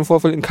seien bei dem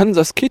Vorfall in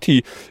Kansas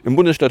City im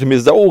Bundesstaat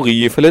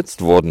Missouri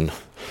verletzt worden.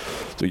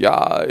 So,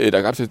 ja,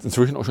 da gab es jetzt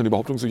inzwischen auch schon die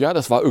Behauptung, so, ja,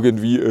 das war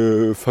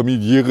irgendwie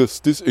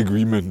familiäres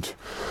Disagreement.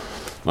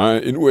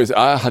 In den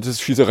USA hat es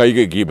Schießerei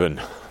gegeben.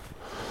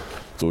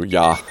 So,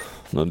 ja,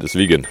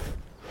 deswegen.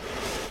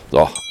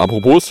 So,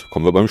 apropos,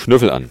 kommen wir beim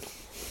Schnüffel an.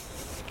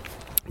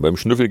 Beim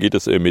Schnüffel geht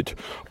es mit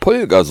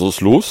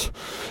Polgasus los,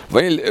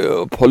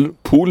 weil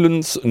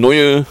Polens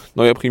neuer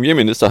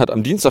Premierminister hat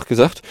am Dienstag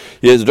gesagt,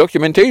 he has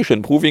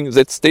documentation proving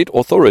that state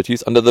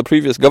authorities under the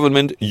previous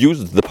government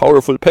used the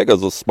powerful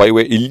Pegasus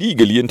spyware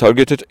illegally and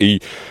targeted a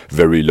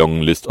very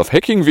long list of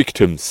hacking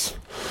victims.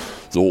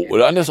 So,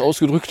 oder anders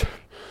ausgedrückt,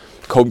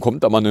 kaum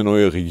kommt da mal eine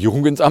neue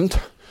Regierung ins Amt,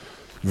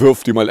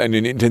 wirft ihr mal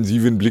einen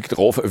intensiven Blick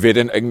drauf, wer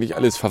denn eigentlich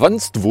alles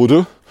verwanzt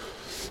wurde.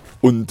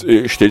 Und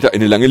stellte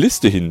eine lange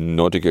Liste hin,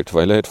 Nautical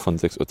Twilight von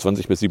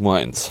 6:20 Uhr bis 7:01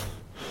 Uhr.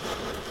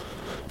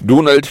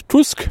 Donald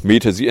Tusk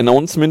made the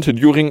announcement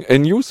during a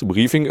news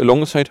briefing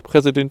alongside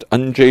President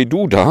Andrzej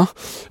Duda,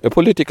 a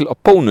political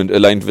opponent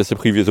aligned with the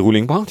previous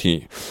ruling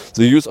party.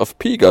 The use of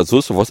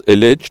Pegasus was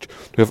alleged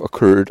to have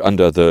occurred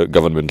under the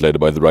government led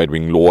by the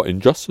right-wing Law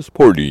and Justice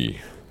Party.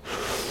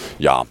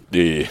 Ja,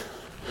 die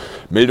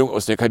Meldung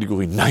aus der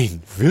Kategorie,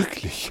 nein,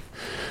 wirklich.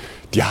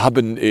 Die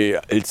haben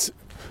als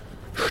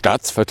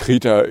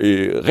Staatsvertreter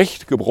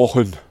Recht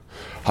gebrochen,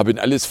 haben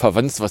alles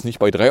verwandt, was nicht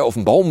bei 3 auf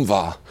dem Baum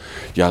war.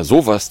 Ja,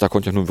 sowas, da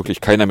konnte ja nun wirklich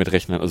keiner mit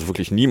rechnen. Also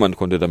wirklich niemand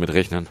konnte damit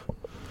rechnen.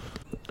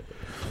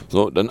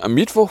 So, dann am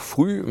Mittwoch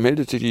früh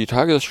meldete die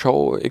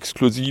Tagesschau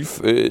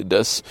exklusiv,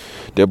 dass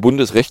der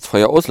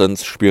Bundesrechtsfreie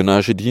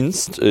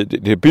Auslandsspionagedienst,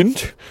 der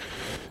BIND,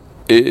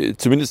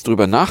 zumindest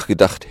darüber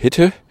nachgedacht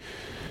hätte,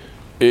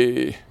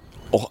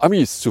 auch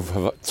Amis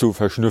zu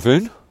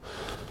verschnüffeln.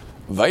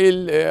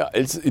 Weil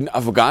als in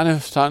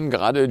Afghanistan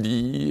gerade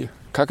die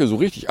Kacke so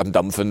richtig am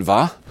Dampfen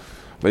war,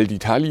 weil die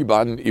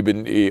Taliban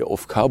eben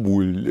auf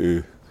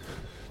Kabul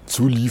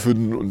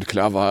zuliefen und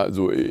klar war,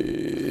 so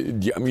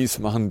die Amis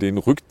machen den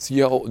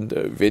Rückzieher und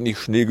wer nicht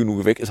schnell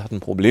genug weg ist, hat ein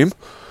Problem.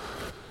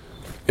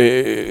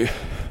 Wäre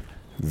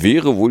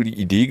wohl die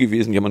Idee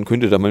gewesen, ja, man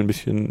könnte da mal ein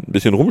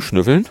bisschen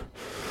rumschnüffeln.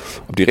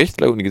 Ob die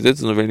Rechtslage und die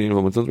Gesetze und die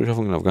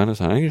Informationsbeschaffung in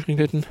Afghanistan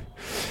eingeschränkt hätten.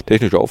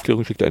 Technische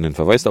Aufklärung schickte einen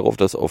Verweis darauf,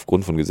 dass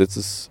aufgrund von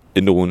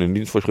Gesetzesänderungen in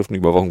Dienstvorschriften die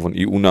Überwachung von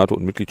EU, NATO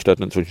und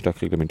Mitgliedstaaten inzwischen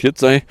stark reglementiert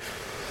sei.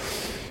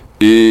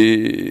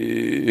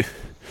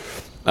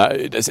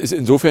 Das ist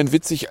insofern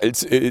witzig,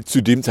 als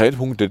zu dem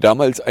Zeitpunkt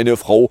damals eine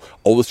Frau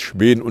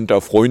ausspähen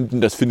unter Freunden,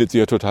 das findet sie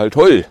ja total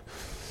toll,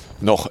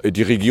 noch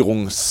die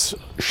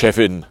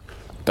Regierungschefin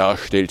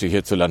darstellte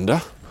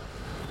hierzulande.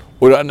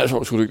 Oder anders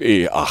ausgedrückt,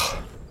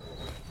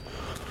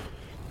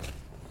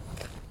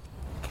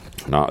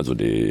 also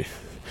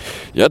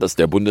dass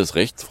der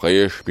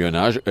Bundesrechtsfreie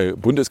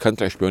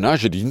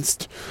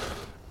Bundeskanzler-Spionagedienst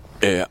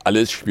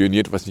alles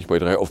spioniert, was nicht bei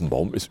 3 auf dem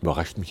Baum ist,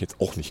 überrascht mich jetzt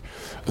auch nicht.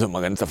 Also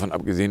mal ganz davon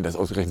abgesehen, dass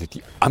ausgerechnet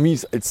die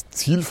Amis als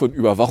Ziel von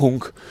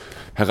Überwachung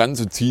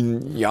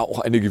heranzuziehen, ja auch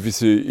eine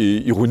gewisse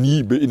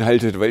Ironie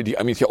beinhaltet, weil die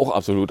Amis ja auch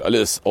absolut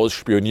alles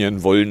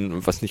ausspionieren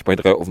wollen, was nicht bei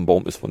 3 auf dem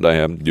Baum ist. Von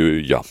daher,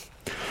 ja.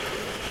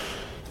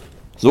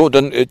 So,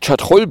 dann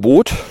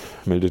Chatrollboot,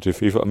 meldete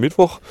Fefe am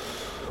Mittwoch.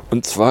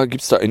 Und zwar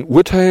gibt es da ein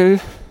Urteil,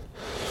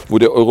 wo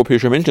der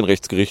Europäische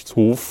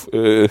Menschenrechtsgerichtshof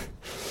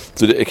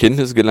zu der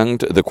Erkenntnis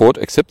gelangt, the court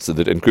accepts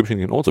that encryption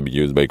can also be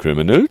used by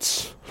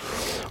criminals.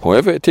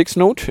 However, it takes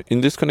note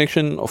in this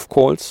connection of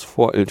calls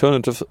for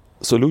alternative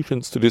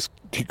solutions to this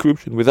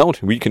decryption without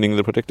weakening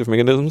the protective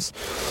mechanisms.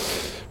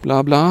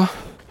 Bla bla.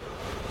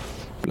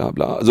 Bla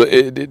bla. Also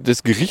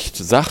das Gericht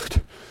sagt,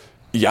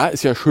 ja,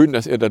 ist ja schön,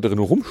 dass ihr da drin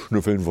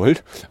rumschnüffeln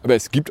wollt, aber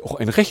es gibt auch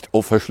ein Recht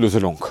auf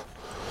Verschlüsselung.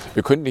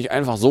 Ihr könnt nicht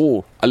einfach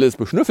so alles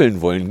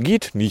beschnüffeln wollen.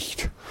 Geht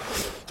nicht.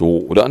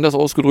 So, oder anders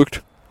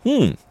ausgedrückt,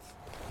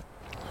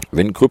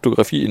 wenn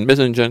Kryptographie in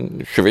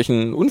Messengern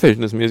Schwächen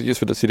unverhältnismäßig ist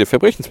für das Ziel der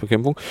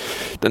Verbrechensbekämpfung,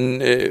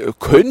 dann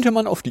könnte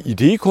man auf die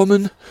Idee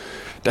kommen,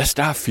 dass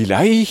da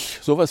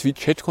vielleicht sowas wie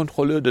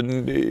Chatkontrolle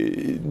dann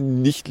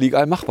nicht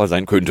legal machbar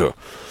sein könnte.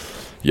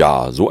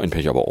 Ja, so ein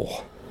Pech aber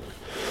auch.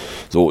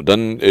 So,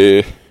 dann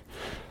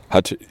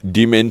hat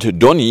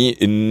Dement Donny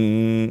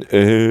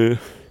in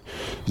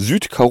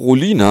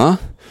Südcarolina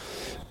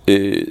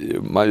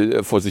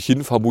mal vor sich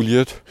hin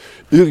fabuliert.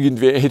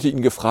 Irgendwer hätte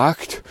ihn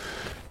gefragt,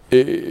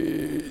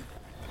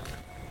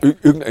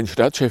 irgendein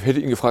Staatschef hätte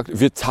ihn gefragt,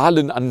 wir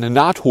zahlen an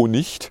NATO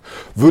nicht,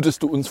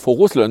 würdest du uns vor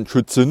Russland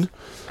schützen?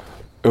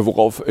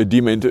 Worauf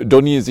Dement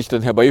Donny sich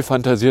dann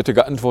herbeifantasierte,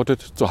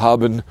 geantwortet zu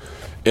haben,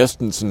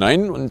 erstens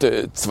nein und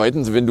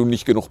zweitens, wenn du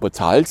nicht genug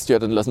bezahlst, ja,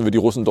 dann lassen wir die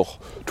Russen doch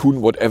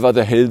tun whatever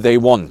the hell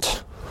they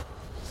want.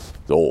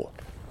 So,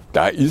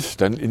 da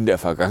ist dann in der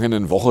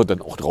vergangenen Woche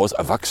dann auch draus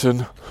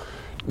erwachsen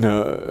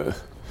eine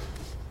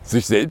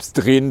sich selbst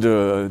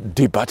drehende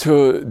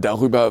Debatte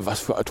darüber, was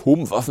für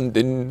Atomwaffen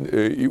denn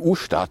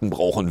EU-Staaten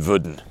brauchen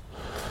würden.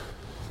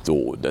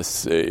 So,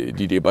 dass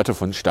die Debatte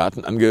von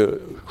Staaten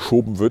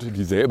angeschoben wird,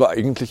 die selber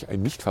eigentlich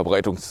einen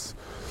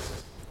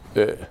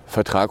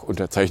Nichtverbreitungsvertrag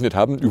unterzeichnet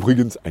haben.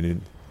 Übrigens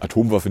einen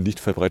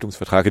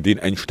Atomwaffen-Nichtverbreitungsvertrag, den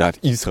ein Staat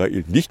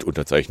Israel nicht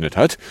unterzeichnet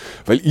hat,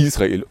 weil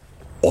Israel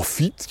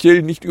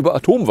offiziell nicht über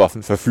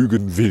Atomwaffen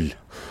verfügen will.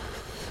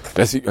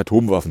 Dass sie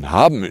Atomwaffen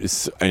haben,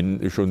 ist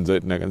ein schon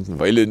seit einer ganzen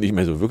Weile nicht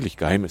mehr so wirklich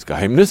geheimes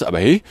Geheimnis, aber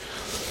hey,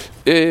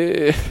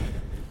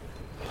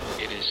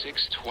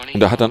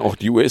 und da hat dann auch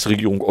die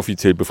US-Regierung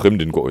offiziell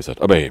befremdend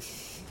geäußert. Aber hey.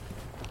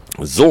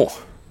 So.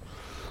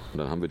 Und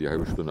dann haben wir die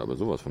halbe Stunde aber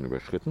sowas von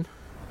überschritten.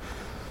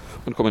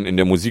 Und kommen in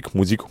der Musik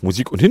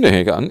und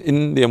Hinterhäge an.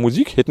 In der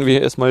Musik hätten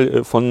wir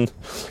erstmal von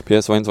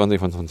PS22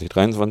 von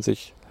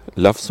 2023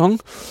 Love Song,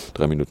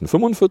 3 Minuten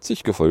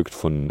 45, gefolgt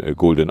von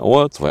Golden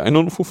Hour,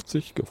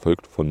 2,51,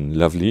 gefolgt von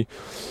Lovely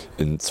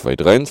in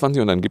 2,23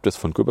 und dann gibt es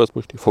von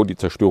Köbersbusch TV die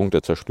Zerstörung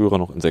der Zerstörer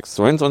noch in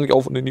 6,22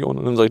 auf und in die Ohren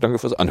und dann sage ich danke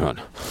fürs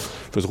Anhören.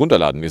 Fürs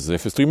Runterladen ist es sehr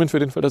fürs Streamen, für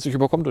den Fall, dass ich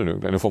überkommt und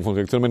irgendeine Form von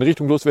Reaktion in meine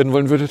Richtung loswerden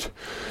wollen würdet,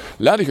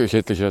 lade ich euch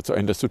herzlich dazu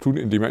ein, das zu tun,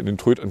 indem ihr einen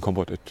Tröd an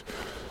ComPod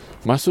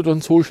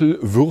Mastodon Social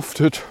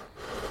wirftet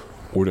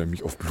oder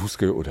mich auf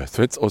Bluescale oder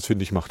Threads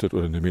ausfindig machtet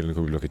oder eine Mail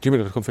an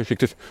gmail.com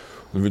verschicktet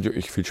und wünsche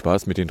euch viel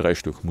Spaß mit den 3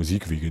 Stück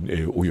Musik wegen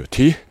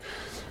OJT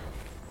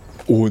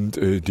und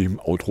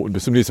dem Outro und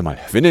bis zum nächsten Mal,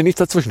 wenn nichts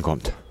dazwischen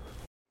kommt.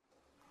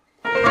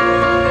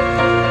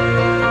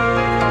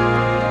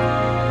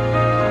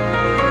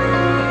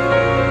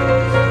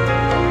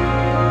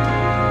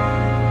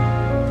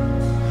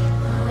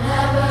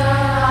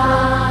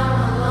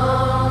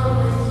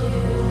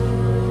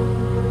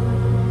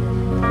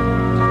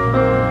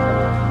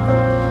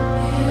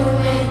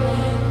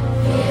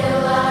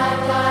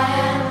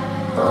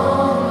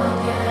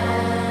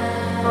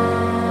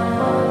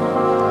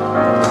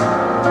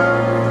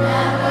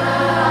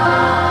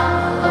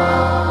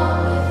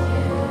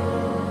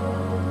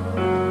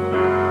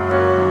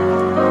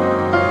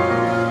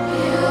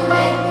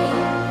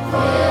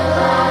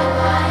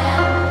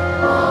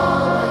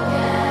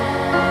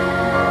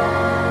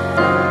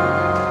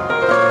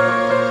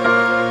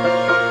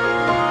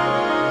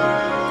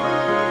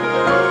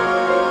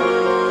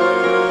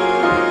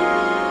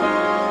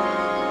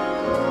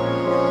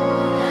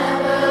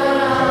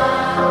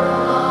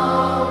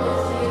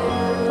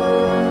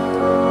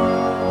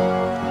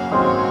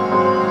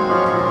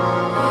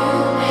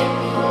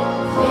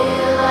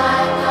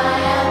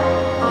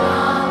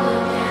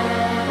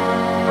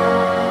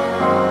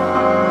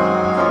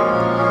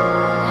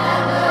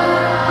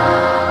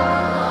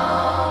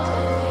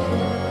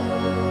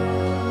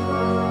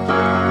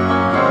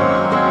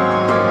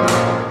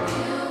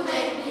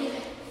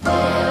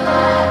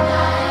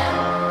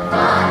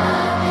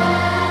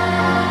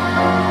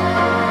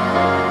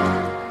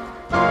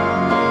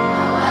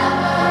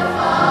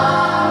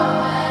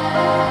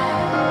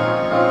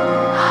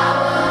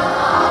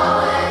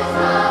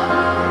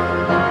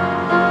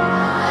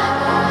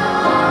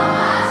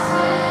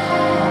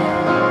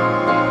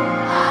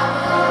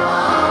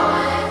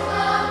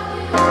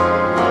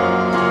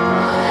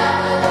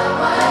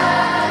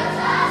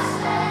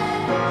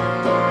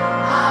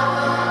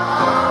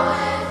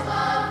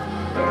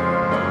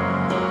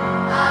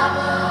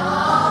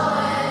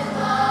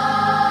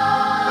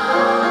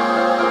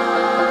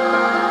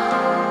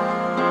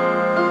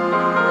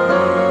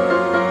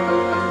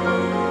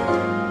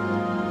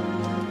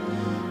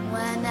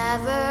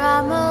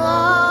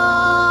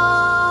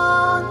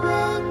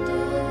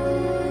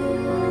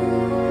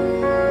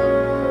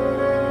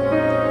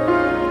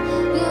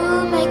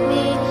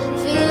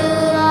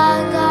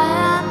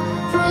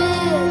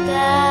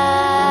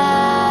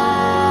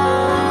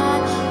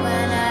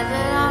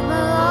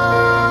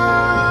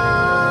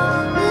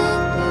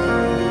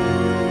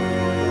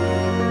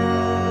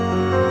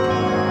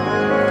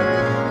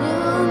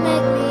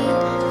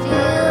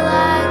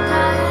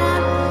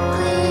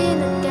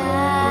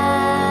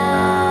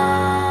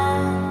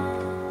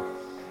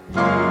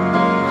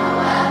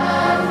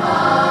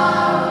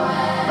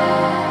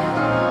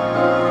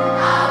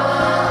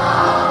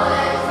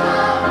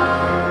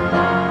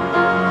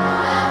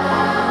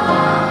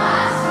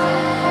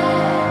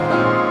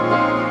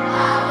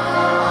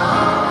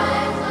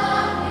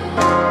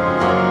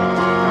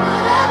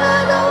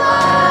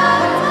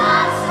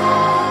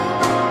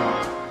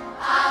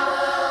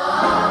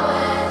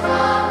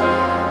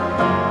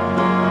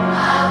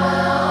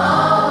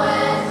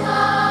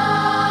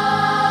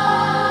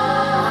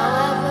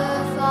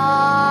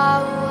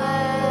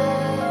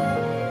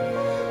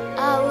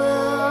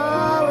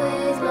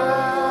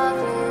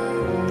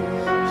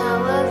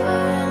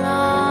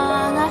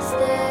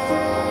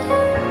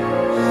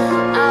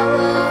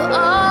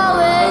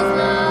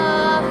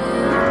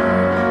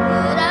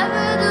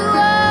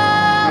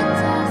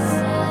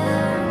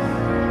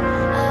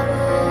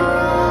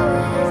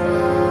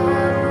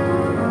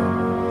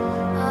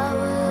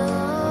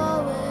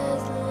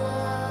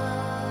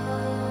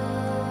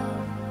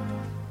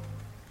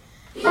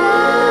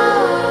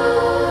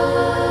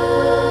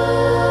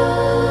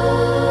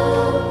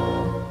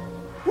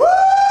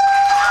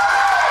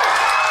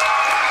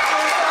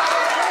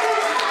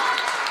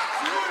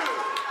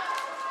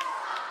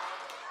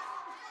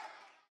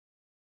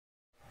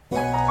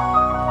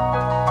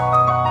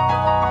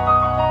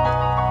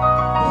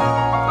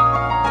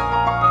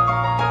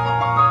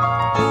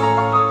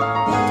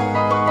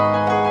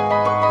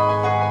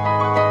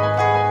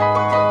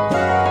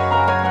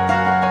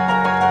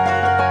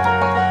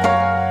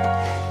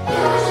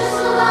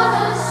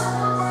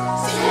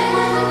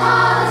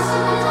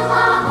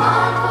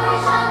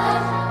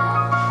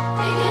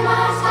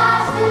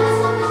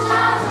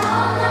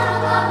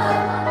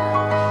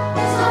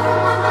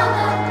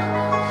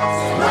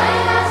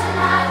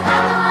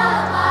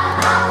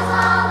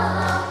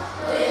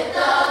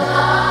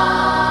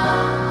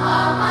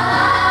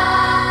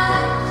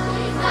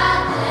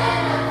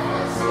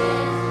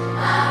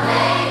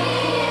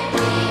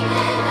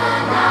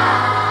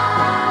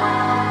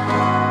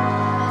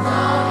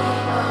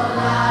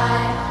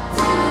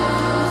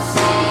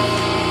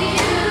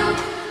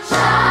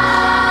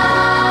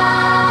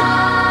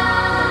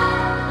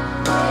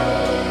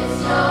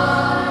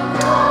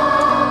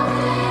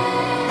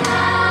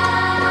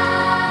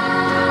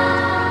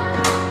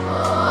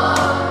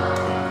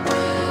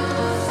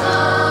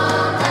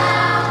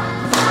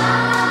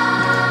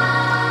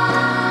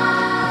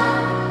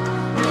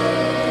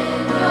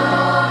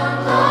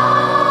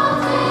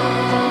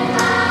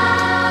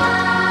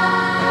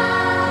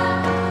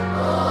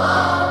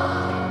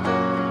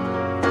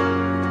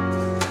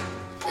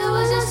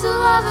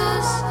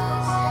 lovers.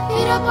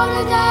 Heat up on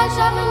the dash,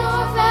 driving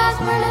on fast,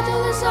 burning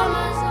through the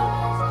summer.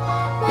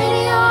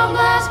 Radio on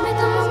blast, make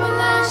the movement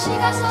last. She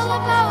got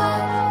solar power.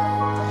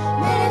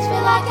 Minutes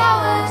feel like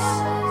hours.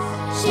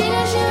 She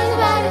knew she was the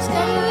baddest.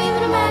 Can you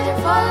even imagine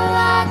falling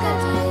like I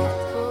did?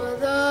 For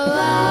the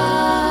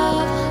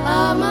love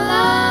of my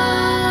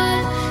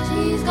life,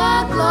 she's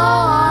got glow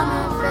on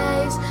her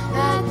face,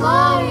 that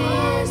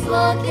glorious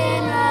look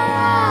in her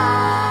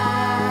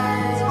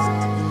eyes.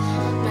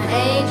 My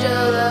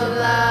angel of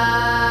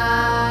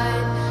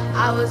light,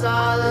 I was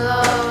all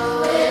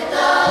alone with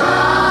the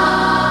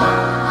love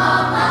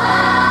of my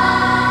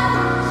life.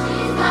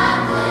 She's got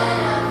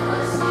glitter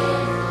for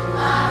skin,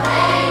 my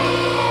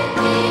radiant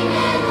beam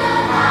in the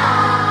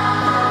night.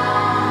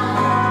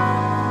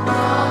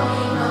 Don't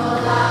need no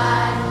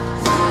light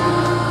to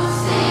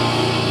see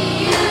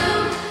you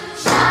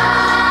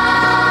shine.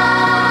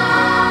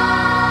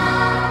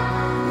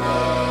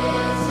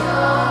 It's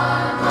your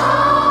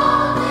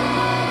golden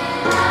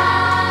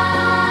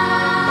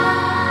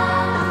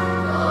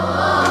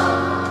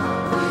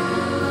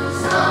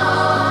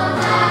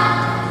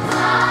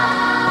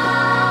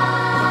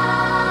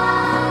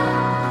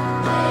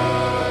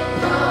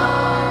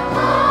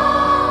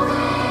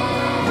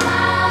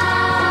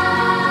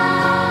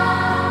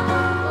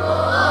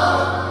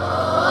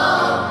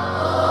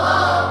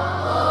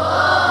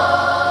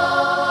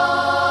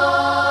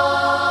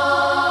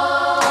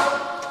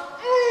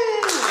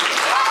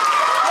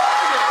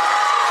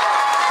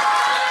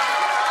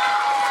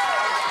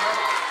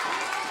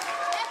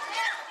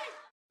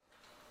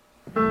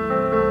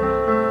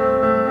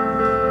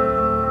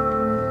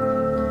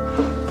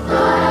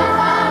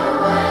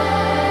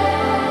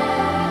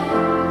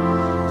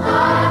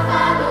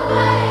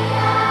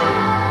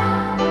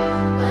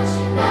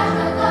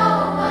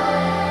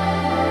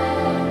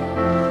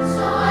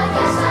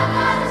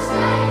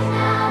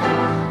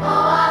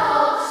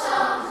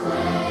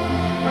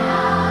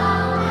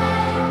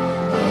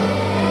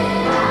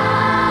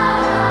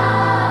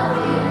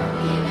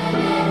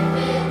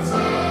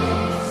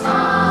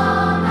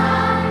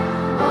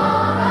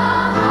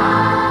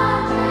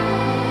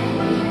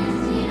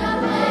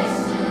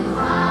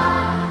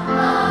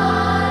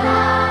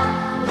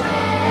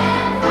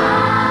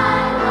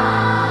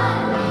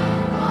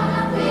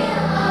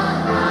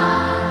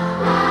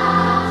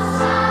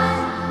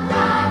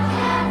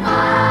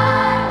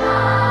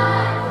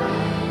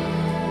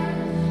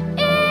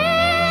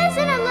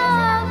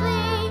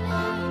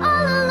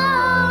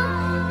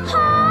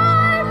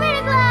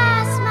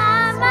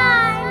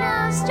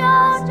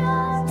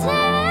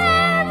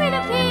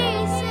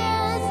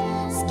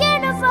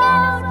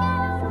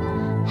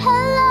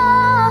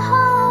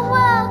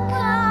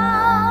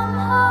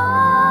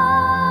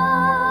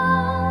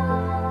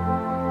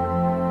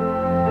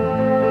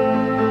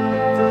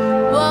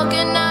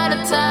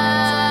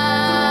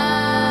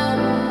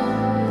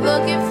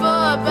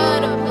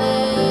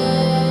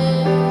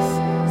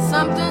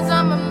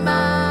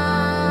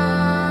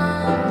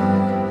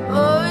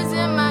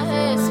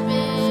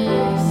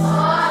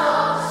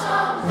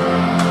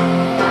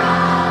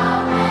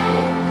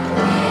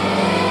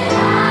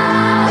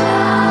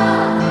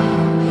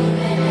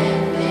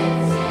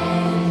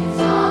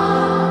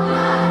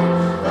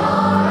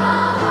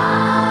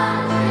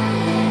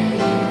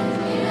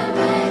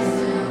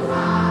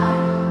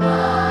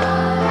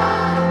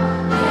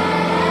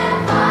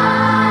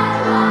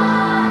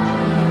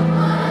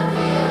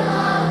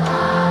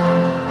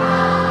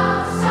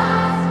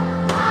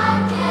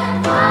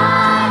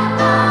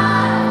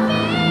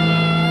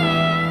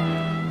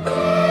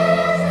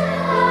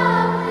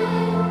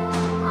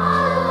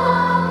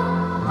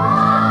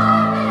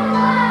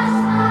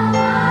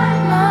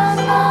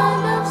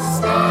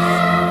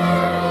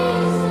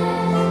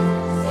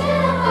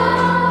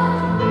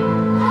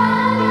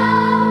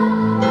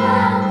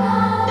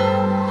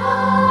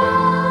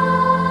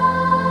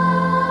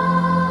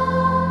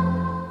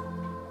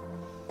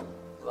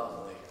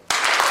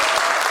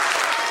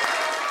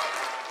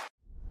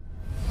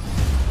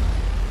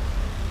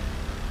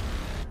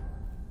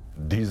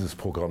Dieses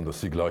Programm, das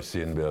Sie gleich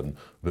sehen werden,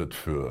 wird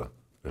für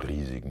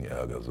riesigen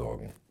Ärger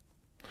sorgen.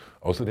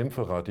 Außerdem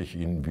verrate ich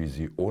Ihnen, wie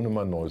Sie ohne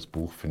mein neues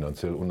Buch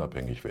finanziell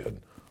unabhängig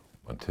werden.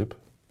 Mein Tipp?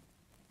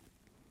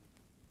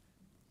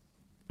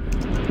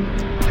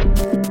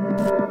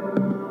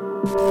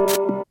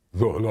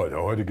 So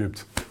Leute, heute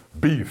gibt's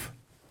Beef.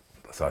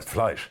 Das heißt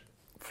Fleisch.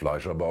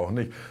 Fleisch aber auch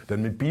nicht.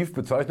 Denn mit Beef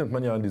bezeichnet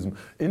man ja in diesem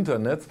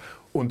Internet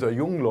unter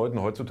jungen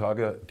Leuten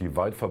heutzutage die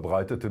weit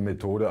verbreitete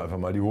Methode, einfach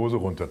mal die Hose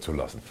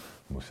runterzulassen.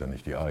 Muss ja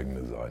nicht die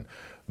eigene sein.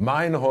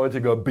 Mein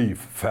heutiger Beef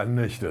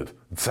vernichtet,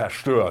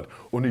 zerstört.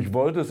 Und ich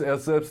wollte es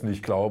erst selbst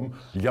nicht glauben.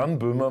 Jan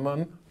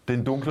Böhmermann,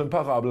 den dunklen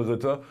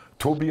Parabelritter,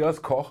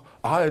 Tobias Koch,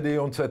 ARD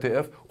und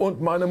ZDF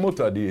und meine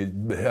Mutter, die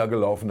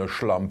hergelaufene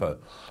Schlampe.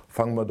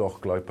 Fangen wir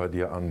doch gleich bei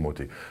dir an,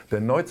 Mutti.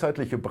 Der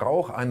neuzeitliche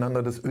Brauch,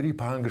 einander des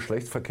ödipalen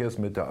Geschlechtsverkehrs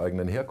mit der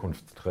eigenen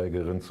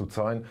Herkunftsträgerin zu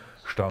zeigen,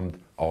 stammt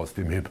aus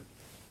dem Hip.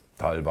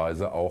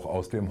 teilweise auch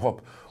aus dem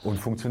Hop und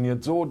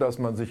funktioniert so, dass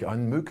man sich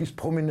einen möglichst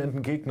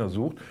prominenten Gegner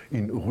sucht,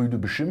 ihn rüde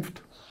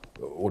beschimpft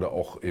oder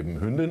auch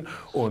eben Hündin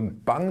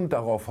und bangend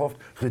darauf hofft,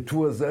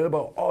 retour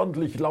selber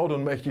ordentlich laut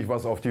und mächtig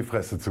was auf die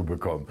Fresse zu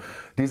bekommen.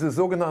 Diese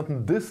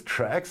sogenannten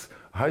Diss-Tracks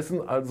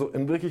heißen also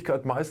in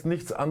Wirklichkeit meist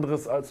nichts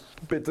anderes als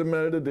bitte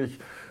melde dich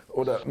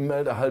oder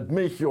melde halt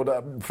mich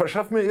oder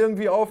verschaff mir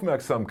irgendwie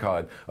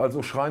Aufmerksamkeit.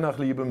 Also Schrei nach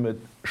Liebe mit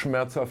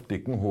schmerzhaft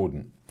dicken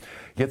Hoden.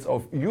 Jetzt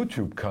auf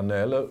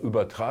YouTube-Kanäle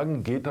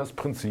übertragen geht das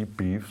Prinzip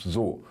Beef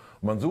so.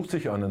 Man sucht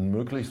sich einen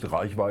möglichst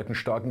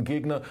reichweitenstarken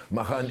Gegner,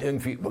 mache ein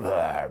irgendwie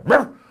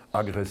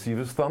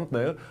aggressives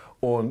Thumbnail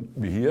und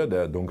wie hier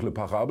der dunkle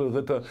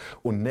Parabelritter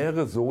und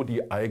nähere so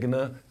die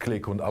eigene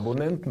Klick- und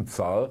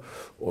Abonnentenzahl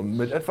und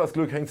mit etwas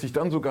Glück hängt sich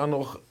dann sogar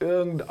noch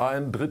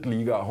irgendein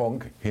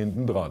Drittliga-Honk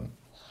hinten dran.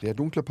 Der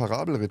dunkle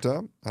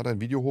Parabelritter hat ein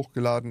Video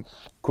hochgeladen.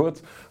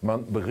 Kurz,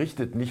 man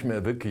berichtet nicht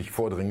mehr wirklich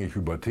vordringlich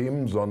über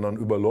Themen, sondern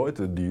über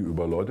Leute, die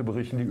über Leute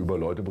berichten,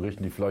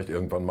 die vielleicht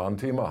irgendwann mal ein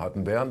Thema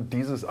hatten, während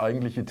dieses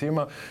eigentliche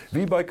Thema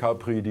wie bei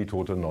Capri die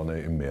tote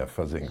Nonne im Meer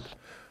versinkt.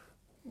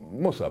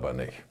 Muss aber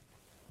nicht.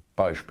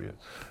 Beispiel.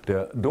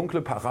 Der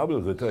dunkle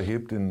Parabelritter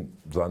hebt in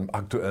seinem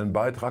aktuellen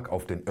Beitrag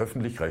auf den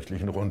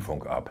öffentlich-rechtlichen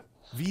Rundfunk ab.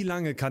 Wie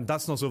lange kann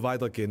das noch so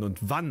weitergehen und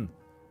wann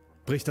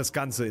bricht das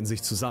Ganze in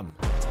sich zusammen?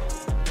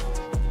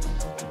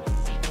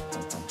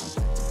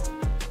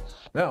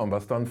 Ja, und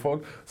was dann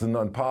folgt, sind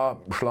ein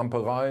paar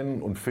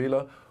Schlampereien und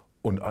Fehler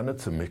und eine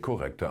ziemlich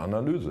korrekte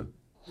Analyse.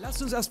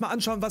 Lasst uns erstmal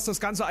anschauen, was das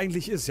Ganze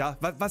eigentlich ist. Ja?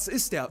 Was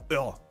ist der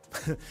Irr?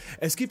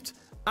 Es gibt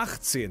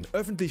 18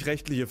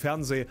 öffentlich-rechtliche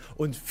Fernseh-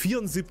 und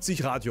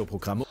 74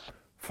 Radioprogramme.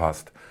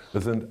 Fast.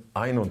 Es sind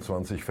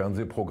 21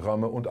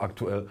 Fernsehprogramme und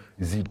aktuell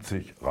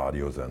 70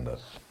 Radiosender.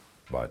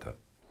 Weiter.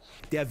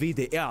 Der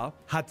WDR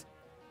hat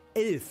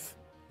 11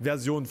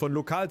 Versionen von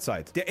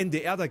Lokalzeit. Der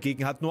NDR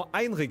dagegen hat nur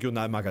ein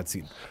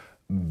Regionalmagazin.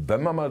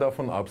 Wenn man mal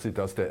davon absieht,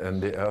 dass der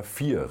NDR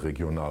 4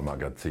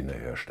 Regionalmagazine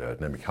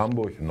herstellt, nämlich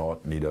Hamburg,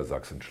 Nord,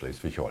 Niedersachsen,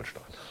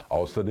 Schleswig-Holstein.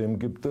 Außerdem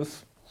gibt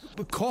es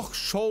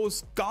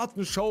Kochshows,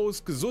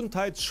 Gartenshows,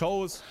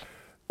 Gesundheitsshows.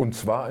 Und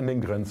zwar in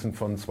den Grenzen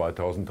von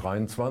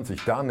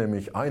 2023. Da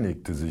nämlich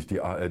einigte sich die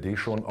ARD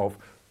schon auf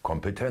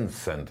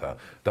Kompetenzcenter.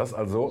 Dass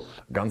also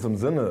ganz im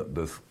Sinne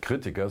des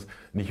Kritikers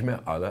nicht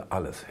mehr alle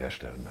alles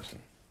herstellen müssen.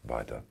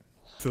 Weiter.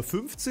 Für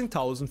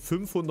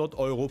 15.500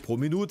 € pro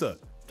Minute.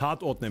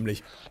 Tatort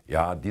nämlich.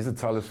 Ja, diese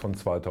Zahl ist von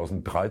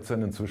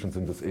 2013, inzwischen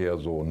sind es eher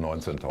so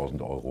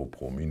 19.000 €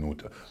 pro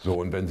Minute. So,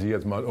 und wenn Sie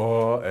jetzt mal,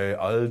 oh ey,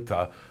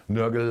 Alter,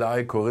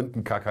 Nörgelei,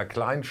 Korinthenkacker,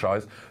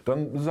 Kleinscheiß,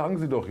 dann sagen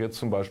Sie doch jetzt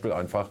zum Beispiel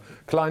einfach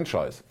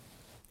Kleinscheiß.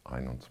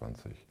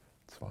 21,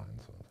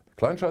 22.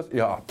 Kleinscheiß?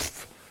 Ja,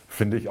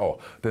 finde ich auch.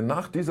 Denn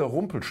nach dieser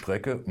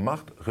Rumpelstrecke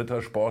macht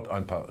Rittersport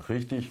ein paar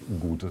richtig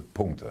gute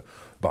Punkte.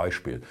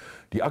 Beispiel.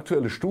 Die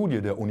aktuelle Studie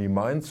der Uni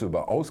Mainz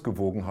über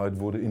Ausgewogenheit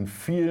wurde in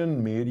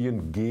vielen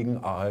Medien gegen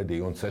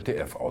ARD und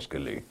ZDF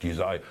ausgelegt. Die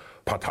sei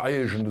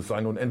parteiisch und es sei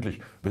nun endlich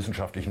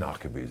wissenschaftlich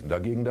nachgewiesen.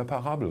 Dagegen der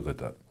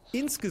Parabelritter.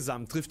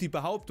 Insgesamt trifft die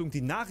Behauptung,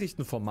 die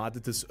Nachrichtenformate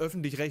des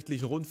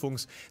öffentlich-rechtlichen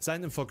Rundfunks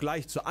seien im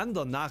Vergleich zu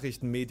anderen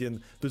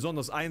Nachrichtenmedien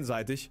besonders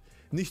einseitig,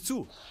 nicht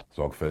zu.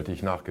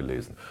 Sorgfältig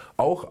nachgelesen.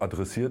 Auch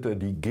adressiert er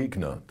die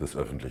Gegner des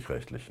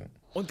öffentlich-rechtlichen.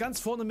 Und ganz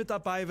vorne mit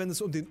dabei, wenn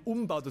es um den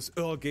Umbau des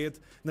ÖR geht,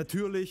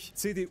 natürlich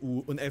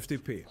CDU und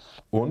FDP.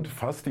 Und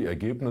fasst die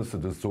Ergebnisse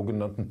des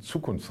sogenannten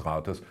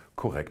Zukunftsrates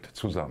korrekt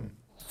zusammen.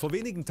 Vor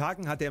wenigen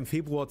Tagen hat der im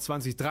Februar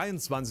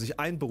 2023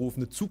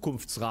 einberufene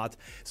Zukunftsrat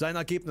sein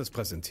Ergebnis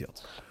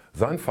präsentiert.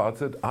 Sein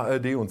Fazit: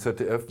 ARD und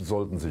ZDF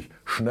sollten sich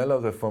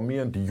schneller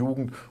reformieren, die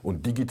Jugend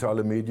und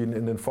digitale Medien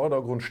in den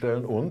Vordergrund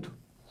stellen und...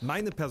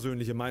 Meine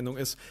persönliche Meinung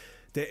ist,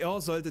 der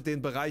ÖR sollte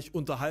den Bereich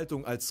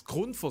Unterhaltung als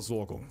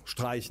Grundversorgung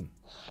streichen.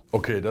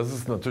 Okay, das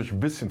ist natürlich ein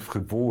bisschen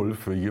frivol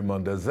für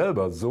jemanden, der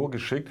selber so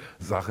geschickt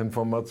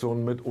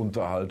Sachinformationen mit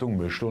Unterhaltung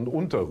mischt und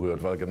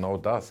unterrührt, weil genau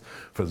das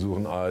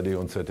versuchen ARD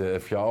und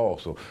ZDF ja auch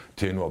so.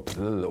 Tenor,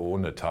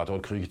 ohne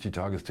Tatort kriege ich die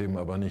Tagesthemen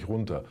aber nicht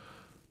runter.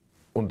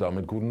 Und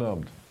damit guten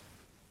Abend.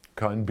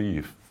 Kein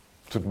Beef.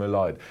 Tut mir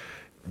leid.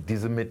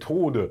 Diese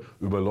Methode,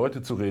 über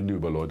Leute zu reden, die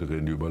über Leute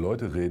reden, die über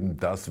Leute reden,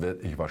 das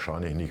werde ich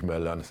wahrscheinlich nicht mehr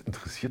lernen. Das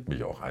interessiert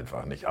mich auch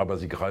einfach nicht. Aber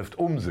sie greift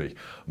um sich.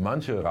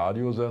 Manche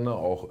Radiosender,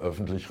 auch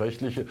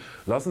öffentlich-rechtliche,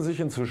 lassen sich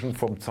inzwischen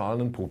vom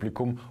zahlenden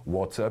Publikum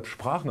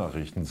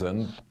WhatsApp-Sprachnachrichten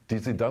senden, die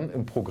sie dann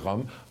im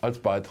Programm als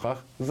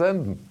Beitrag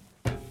senden.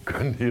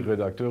 Können die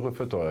Redakteure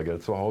für teuer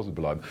Geld zu Hause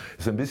bleiben.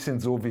 Ist ein bisschen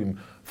so wie im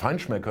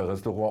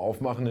Feinschmecker-Restaurant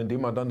aufmachen,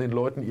 indem man dann den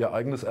Leuten ihr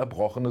eigenes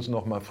Erbrochenes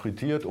nochmal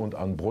frittiert und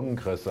an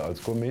Brunnenkresse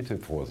als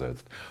Gourmet-Tipp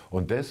vorsetzt.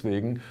 Und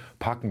deswegen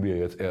packen wir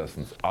jetzt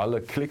erstens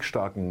alle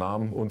klickstarken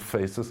Namen und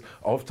Faces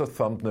auf das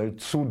Thumbnail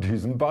zu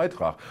diesem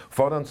Beitrag.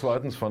 Fordern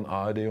zweitens von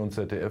ARD und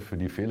ZDF für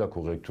die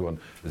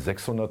Fehlerkorrekturen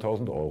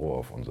 600.000 €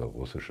 auf unser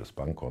russisches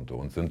Bankkonto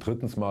und sind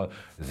drittens mal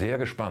sehr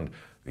gespannt,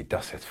 wie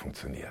das jetzt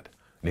funktioniert.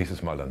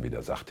 Nächstes Mal dann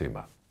wieder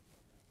Sachthema.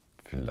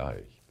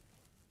 Vielleicht.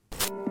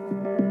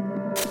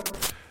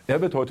 Er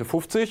wird heute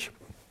 50.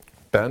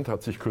 Band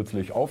hat sich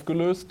kürzlich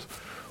aufgelöst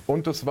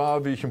Und das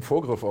war, wie ich im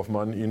Vorgriff auf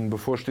mein Ihnen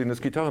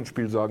bevorstehendes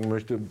Gitarrenspiel sagen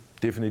möchte,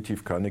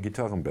 definitiv keine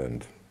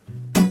Gitarrenband.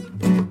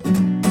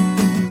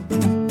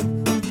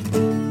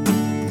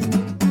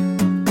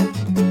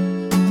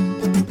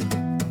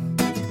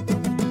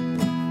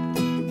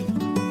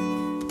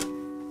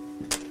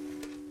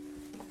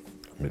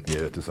 Mit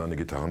mir hätte es eine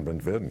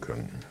Gitarrenband werden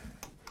können.